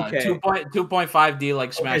 Oh, art style. okay. 2.5D, like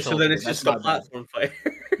Okay, Smash. so then Ultimate. it's That's just a my bad. platform fighter.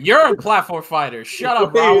 You're a platform fighter. Shut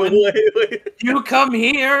up, Wait, Rowan. wait. You come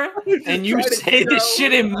here just and you trying to say figure this out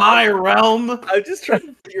shit what- in my realm. I'm just trying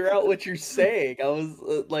to figure out what you're saying. I was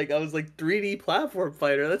like 3D platform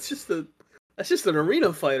fighter. That's just an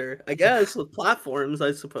arena fighter, I guess, with platforms,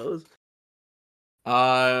 I suppose.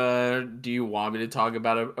 Do you want me to talk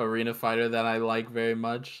about an arena fighter that I like very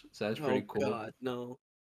much? So that's pretty cool. God, no,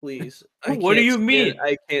 please. What do you mean?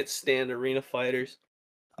 I can't stand arena fighters.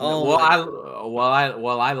 Oh, well,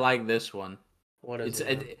 my I like this one. what is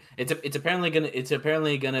It's apparently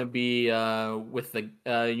gonna be with the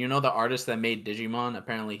the artist that made Digimon.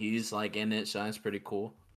 Apparently he's in it, so that's pretty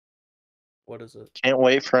cool. What is it? Can't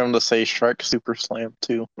wait for him to say Shrek Super Slam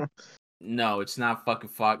too. No, it's not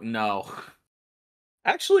no.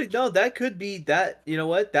 Actually, no, that could be that. You know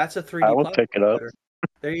what? That's a 3D. I would platform pick it up. fighter.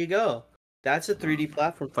 There you go. That's a 3D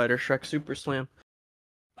platform fighter, Shrek Super Slam.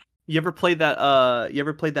 You ever played that? You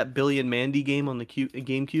ever played that Billy and Mandy game on the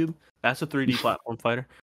GameCube? That's a 3D platform fighter.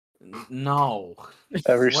 No.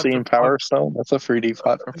 Ever What seen the fuck? Power Stone? That's a 3D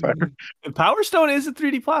platform fighter. Power Stone is a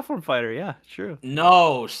 3D platform fighter. Yeah, true.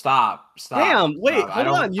 No, stop. Damn, wait, stop. hold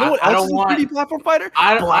on. You know what else is a 3D platform fighter?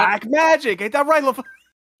 Black Magic. Ain't that right, LaFox?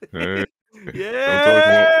 Hey,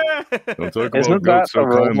 Yeah. don't talk Isn't about that goats the so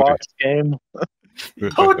kindly. Roblox game?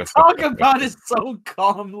 Don't talk about it so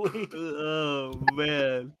calmly. Oh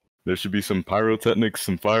man. There should be some pyrotechnics,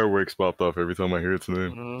 some fireworks popped off every time I hear its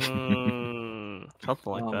name.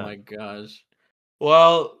 Something like Oh that. my gosh.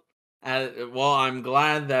 Well, I'm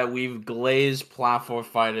glad that we've glazed platform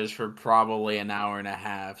fighters for probably an hour and a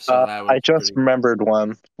half. So that was I just pretty... remembered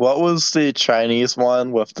one. What was the Chinese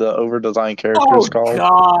one with the over-designed characters Oh called?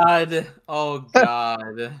 God! Oh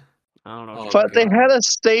God! I don't know. Oh, But they God. had a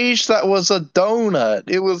stage that was a donut.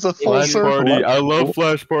 It was a full was- Flash circle. Party. I love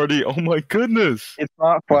Flash Party. Oh my goodness. It's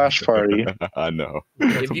not Flash Party. I know.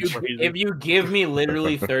 If you give me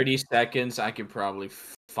literally 30 seconds, I could probably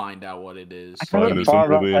find out what it is. I Fine, haven't this thought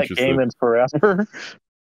I'm about really that interested. game in forever.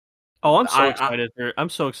 Oh, I'm so I- excited. I'm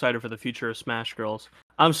so excited for the future of Smash Girls.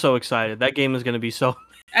 I'm so excited. That game is going to be so.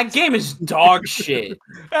 That game is dog shit.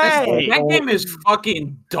 Hey, That game is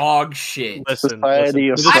fucking dog shit. Society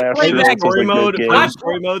of Just Smash play Girls the is story a good mode. game. Play the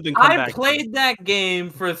story mode, then come I back. played that game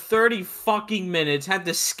for 30 fucking minutes, had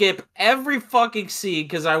to skip every fucking scene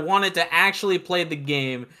because I wanted to actually play the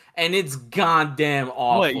game, and it's goddamn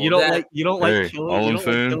awful. What, you don't like? You don't like Hey, killing? all You I'm don't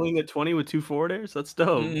like saying- killing at 20 with 2 forward airs? That's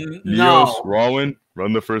dope. Neos, No. Rowan,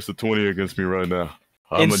 run the first of 20 against me right now.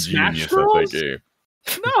 I'm In a Smash genius Girls? at that game.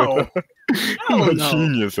 No, I'm a no.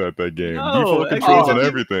 genius at that game. No, Default that controls game- and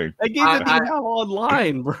everything. that game doesn't I- even have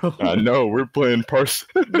online, bro. I know, we're playing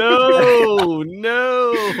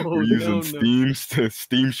No, We're using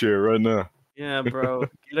Steam Share right now. Yeah, bro,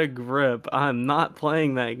 get a grip. I'm not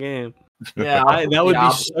playing that game. Yeah,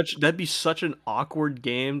 That'd be such an awkward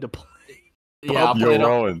game to play. Yeah, I'll Yo, play it on,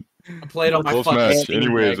 Rowan, I played on my close fucking match. Steam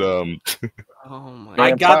Anyways, Deck. Oh my! I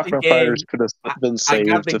Man, got the platform game. fighters could have been saved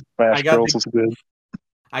if Smash Girls was good.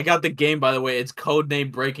 I got the game, by the way. It's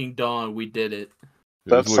codename Breaking Dawn. We did it.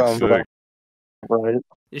 That this looks sounds sick. about right.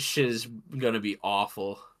 This shit is gonna be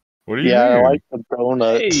awful. What do you Yeah, I mean? like the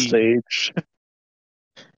donut Hey. stage.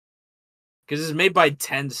 Because it's made by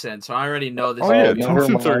Tencent, so I already know this. Oh yeah, never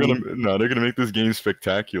Tencent are mind. they're gonna make this game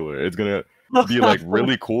spectacular. It's gonna be like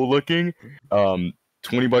really cool looking.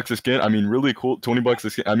 $20 a skin. I mean, really cool. $20 a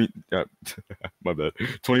skin. I mean, my bad.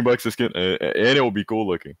 $20 a skin, and it will be cool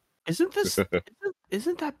looking. Isn't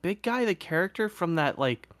that big guy the character from that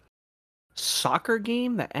like soccer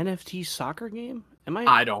game, that NFT soccer game?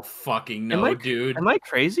 I don't fucking know, dude. Am I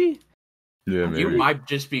crazy? Yeah, maybe. You might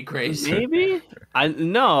just be crazy. Maybe. I'm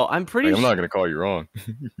pretty Like, I'm sure. not gonna call you wrong.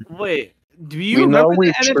 Wait, do you We know remember we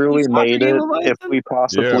the NFT truly soccer made game, it Leviathan? if we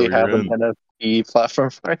possibly Yeah, have we're an NFT platform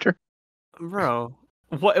fighter. Bro,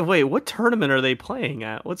 what tournament are they playing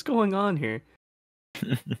at? What's going on here?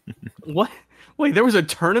 What? Wait, there was a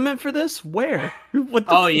tournament for this? Where? What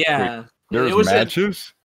the Oh yeah, There It was was in-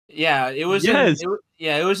 matches. yeah. It was. Yes.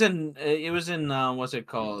 It was in. It was in. What's it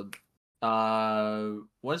called?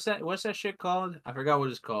 What's that shit called? I forgot what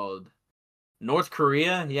it's called. North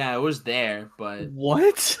Korea. Yeah, it was there, but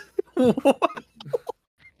What?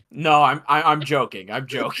 no, I'm joking. I'm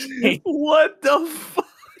joking. What the fuck?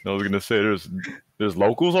 I was gonna say there's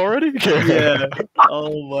locals already. Yeah.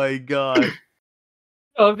 Oh my god.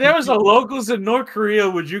 Oh, if there was a locals in North Korea,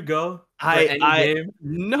 would you go? For any game?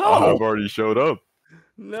 No. I've already showed up.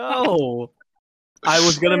 No. I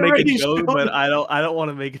was gonna I make already a joke, showed- but I don't want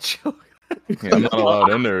to make a joke. Yeah, I'm not allowed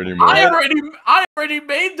in there anymore. I already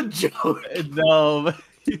made the joke. No. but-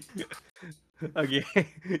 Okay,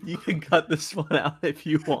 you can cut this one out if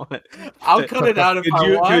you want. I'll cut it out if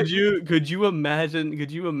I want. Could you imagine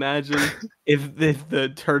if the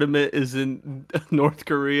tournament is in North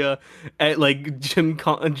Korea and like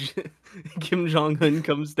Kim Jong Un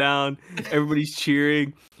comes down, everybody's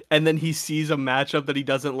cheering, and then he sees a matchup that he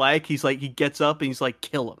doesn't like. He gets up and he's like,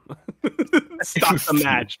 kill him. Stop the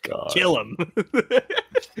match. God. Kill him.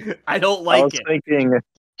 I don't I like was it. thinking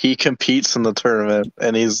he competes in the tournament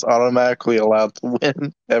and he's automatically allowed to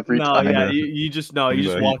win every No, time. yeah, you just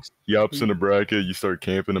walk. He ups in a bracket. You start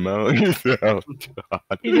camping him out. Oh,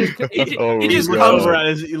 God. He Oh, just He comes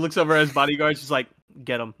God. looks over at his bodyguards, just like,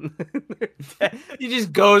 get him. He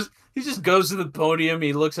just goes to the podium.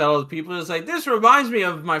 He looks at all the people. And it's like, this reminds me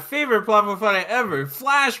of my favorite platform fight ever,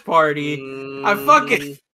 Flash Party. I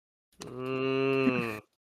fucking.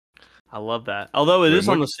 I love that. Although it Wait, is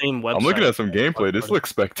on the same website. I'm looking at some gameplay. This looks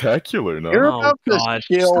spectacular. No, You're Oh, about God,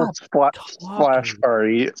 to kill stop Flash talking.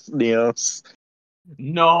 Party, Neos.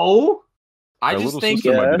 No, I My just little think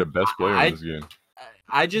sister might be Yeah. the best player I in this game.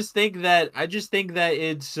 I just think that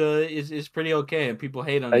it's pretty okay, and people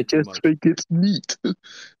hate on I it too just much. think it's neat.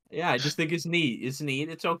 Yeah, I just think it's neat. It's neat.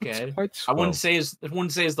 It's okay. It's quite I wouldn't swell.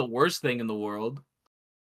 say it's the worst thing in the world.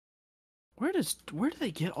 Where do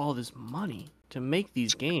they get all this money to make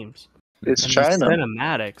these games It's and China. these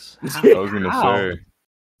cinematics? I was gonna How? say,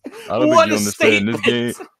 I don't What think you a understand. This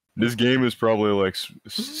statement! game, this game is probably like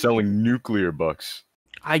selling nuclear bucks.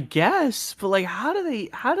 I guess, but like, how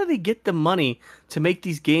do they get the money to make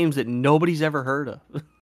these games that nobody's ever heard of?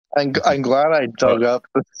 I'm glad I dug up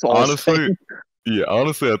this whole Honestly, thing. yeah,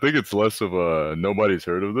 honestly, I think it's less of nobody's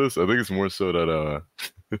heard of this. I think it's more so that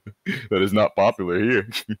that it's not popular here.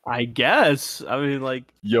 I guess. I mean, like,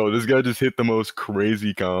 Yo, this guy just hit the most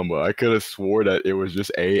crazy combo. I could have swore that it was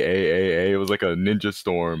just A. It was like a ninja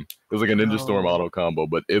storm. It was like a ninja storm no. auto combo,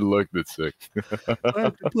 but it looked it sick. I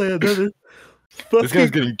have to play another This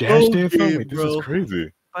guy's getting dash phone dance on? game, Like, this bro. is crazy.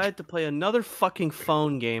 If I had to play another fucking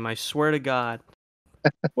phone game, I swear to God.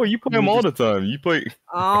 Well, you play You them all just- the time. You play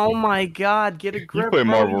Oh my God, get a grip, play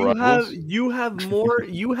bro. Marvel You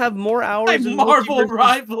Rivals. have more Like hours in Marvel Multiverse.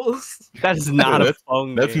 Rivals. That is not a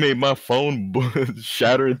phone That's game. made my phone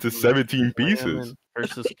shatter into 17 pieces. Ramen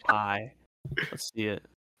versus Pi. Let's see it.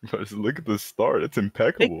 Just look at the start. It's They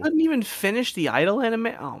impeccable. couldn't even finish the idle anime.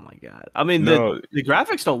 Oh my God. I mean, No, the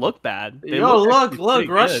graphics don't look bad. They Yo, look, actually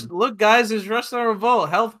pretty Rush, good. look, guys, it's Rush the Revolt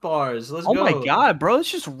health bars. Let's Oh go. my God, bro! It's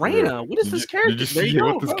just Reyna. What is Did this you, character? did you There see you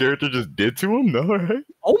go, what this bro. character just did to him? No, right?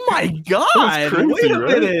 Oh my God! crazy, Wait a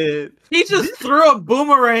right? minute. He just threw a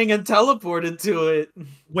boomerang and teleported to it.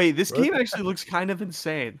 Wait, this What? game actually looks kind of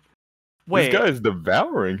insane. This Wait, guy is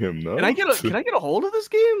devouring him, no? can I get a hold of this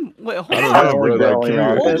game? Wait, hold I don't on. know, bro. Like, Going can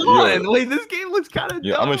on. we, Hold yeah, on. Wait, this game looks kind of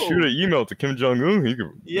yeah, dope. I'm gonna shoot an email to Kim Jong Un. He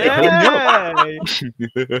could Yeah. hook me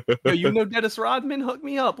up. Yo, you know Dennis Rodman? Hook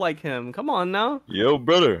me up like him. Come on now. Yo,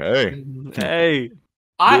 brother, hey, Hey.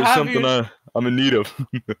 I there's have something you. I'm in need of.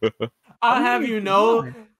 I Oh have my you know.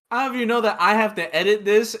 God. I have you know that I have to edit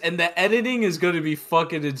this, and the editing is going to be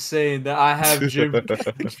fucking insane. That I have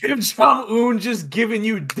Kim Jong Un just giving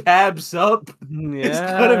you dabs up. It's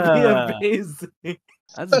gonna be Yeah. amazing.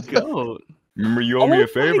 That's goat. Remember, you owe me a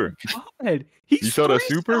favor. God. He's You saw that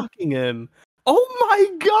super? stalking him. Oh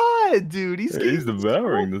my God, dude. He's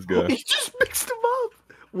devouring this guy. He just mixed him up.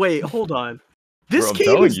 Wait, hold on. This Bro, I'm game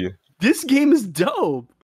telling is you. this game is dope.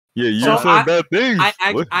 Yeah, you So were saying bad things.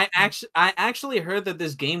 Look. I actually heard that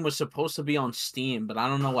this game was supposed to be on Steam, but I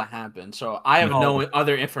don't know what happened. So I have no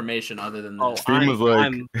other information other than Oh, this. Steam was like,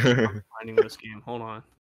 I'm finding this game. Hold on.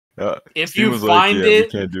 If Steam you was find like, yeah, we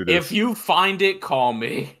it, can't do this. if you find it, call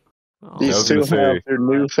me. Oh, I These was two gonna have say- their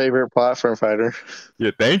new favorite platform fighter.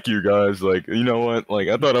 Yeah, thank you guys. Like, you know what? Like,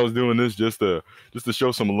 I thought I was doing this just to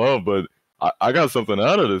show some love, but I got something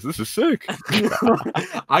out of this. This is sick.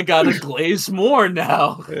 I gotta glaze more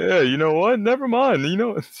now. Yeah, you know what? Never mind. You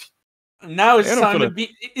know, Now it's And I'm time to gonna-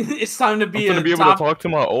 be. It's time to I'm be gonna a be able top. to talk to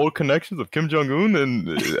my old connections of Kim Jong Un and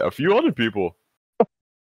a few other people.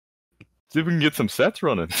 See if we can get some sets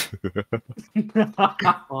running.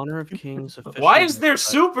 Honor of Kings official. Why is there website.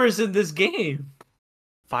 supers in this game?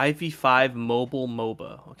 5v5 mobile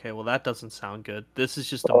MOBA? Okay, well that doesn't sound good. This is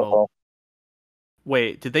just a MOBA. Uh-oh.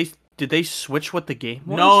 Wait, did they switch what the game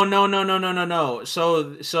was? No.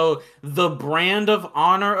 So the brand of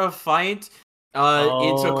Honor of Fight,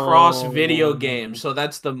 it's across video games. So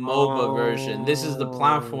that's the MOBA version. This is the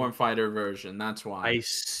platform fighter version. That's why. I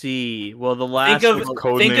see. Well, the last of- one- think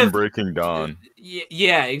Codename of- Breaking Dawn.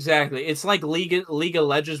 Yeah, exactly. It's like League of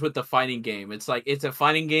Legends with the fighting game. It's like it's a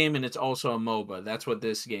fighting game and it's also a MOBA. That's what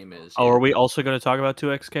this game is. Oh, are we also going to talk about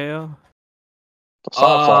 2XKO?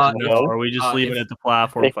 Platform no. fighter. Or are we just leaving if- it to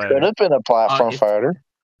platform It could fighter? have been a platform if- fighter.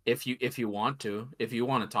 If you want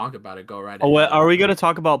to talk about it, go right Oh, wait, ahead. are we going to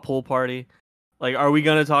talk about Pool Party? Like, are we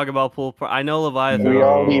going to talk about Pool Party? I know Leviathan We No.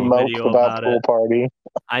 wants already to make a moped video about about Pool it. Party.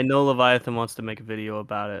 I know Leviathan wants to make a video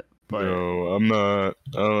about it. But No, I'm not.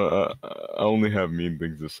 I only have mean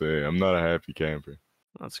things to say. I'm not a happy camper.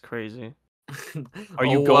 that's crazy. Are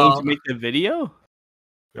you Oh, going well, to make the video?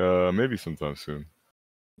 Maybe sometime soon.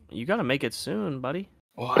 You got to make it soon, buddy.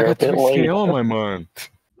 Oh, You're I a got bit 2K late. on my mind.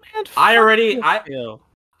 Man, I fuck already- 2XKO.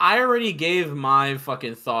 I already gave my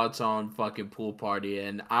fucking thoughts on fucking Pool Party,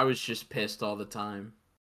 and I was just pissed all the time.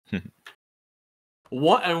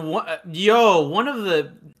 One of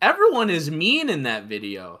the everyone is mean in that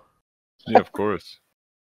video, Yeah, of course.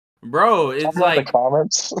 bro. It's Talk about like the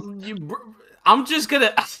comments. I'm just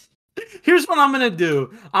gonna. Here's what I'm gonna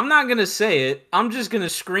do. I'm not gonna say it. I'm just gonna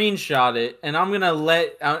screenshot it, and I'm gonna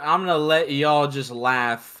let y'all just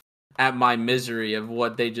laugh at my misery of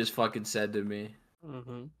what they just fucking said to me.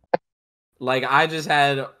 Mm-hmm. Like I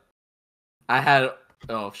had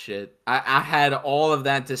oh shit. I had all of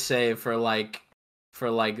that to say for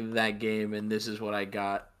that game, and this is what I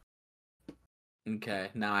got. Okay,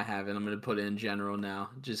 now I have it. I'm gonna put it in general now,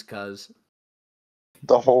 just cause.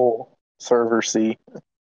 The whole server C.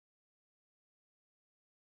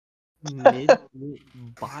 Mid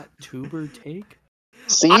bot tuber take?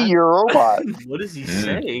 See, you're a robot. What is he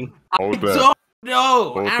saying? Hold I that. don't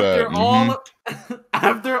know. Hold After that. all,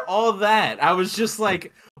 after all that, I was just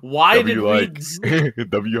like, why did W like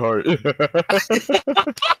W heart.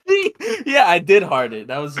 we? Yeah, I did heart it.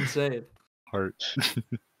 That was insane. Heart.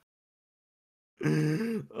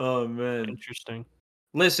 Oh man. Interesting.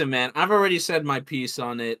 Listen, man, I've already said my piece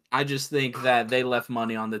on it. I just think that they left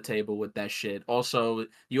money on the table with that shit. Also,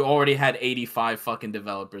 you already had 85 fucking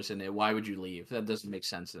developers in it. Why would you leave? That doesn't make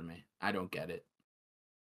sense to me. I don't get it.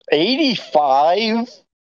 85?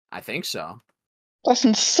 I think so. That's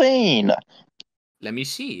insane. Let me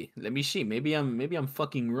see. Maybe I'm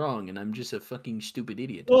fucking wrong and I'm just a fucking stupid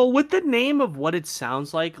idiot. Well, with the name of what it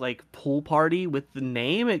sounds like Pool Party, with the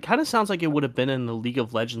name, it kind of sounds like it would have been in the League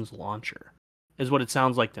of Legends launcher, is what it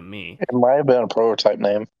sounds like to me. It might have been a prototype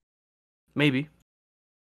name. Maybe.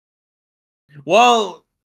 Well,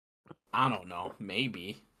 I don't know.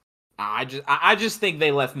 Maybe. I just think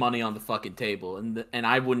they left money on the fucking table, and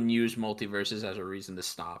I wouldn't use multiverses as a reason to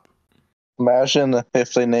stop. Imagine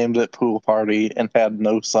if they named it Pool Party and had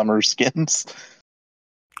no summer skins.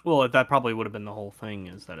 Well, that probably would have been the whole thing,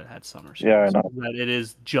 is that it had summer skins. Yeah, I know. That it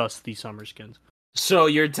is just the summer skins. So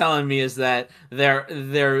you're telling me is that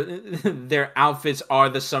their outfits are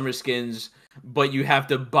the summer skins, but you have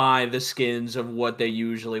to buy the skins of what they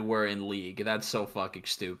usually were in League. That's so fucking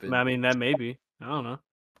stupid. I mean, that may be. I don't know.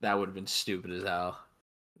 That would have been stupid as hell.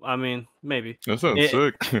 I mean, maybe. That sounds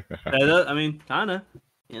sick. I mean, kinda.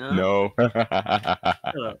 You know.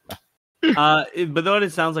 No. But what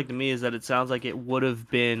it sounds like to me is that it sounds like it would have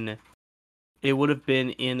been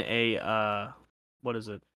in a what is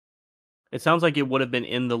it? It sounds like it would have been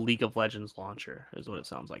in the League of Legends launcher, is what it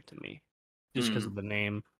sounds like to me, just because of the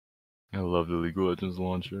name. I love the League of Legends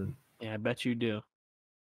launcher. Yeah, I bet you do.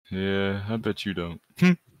 Yeah, I bet you don't.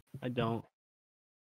 I don't.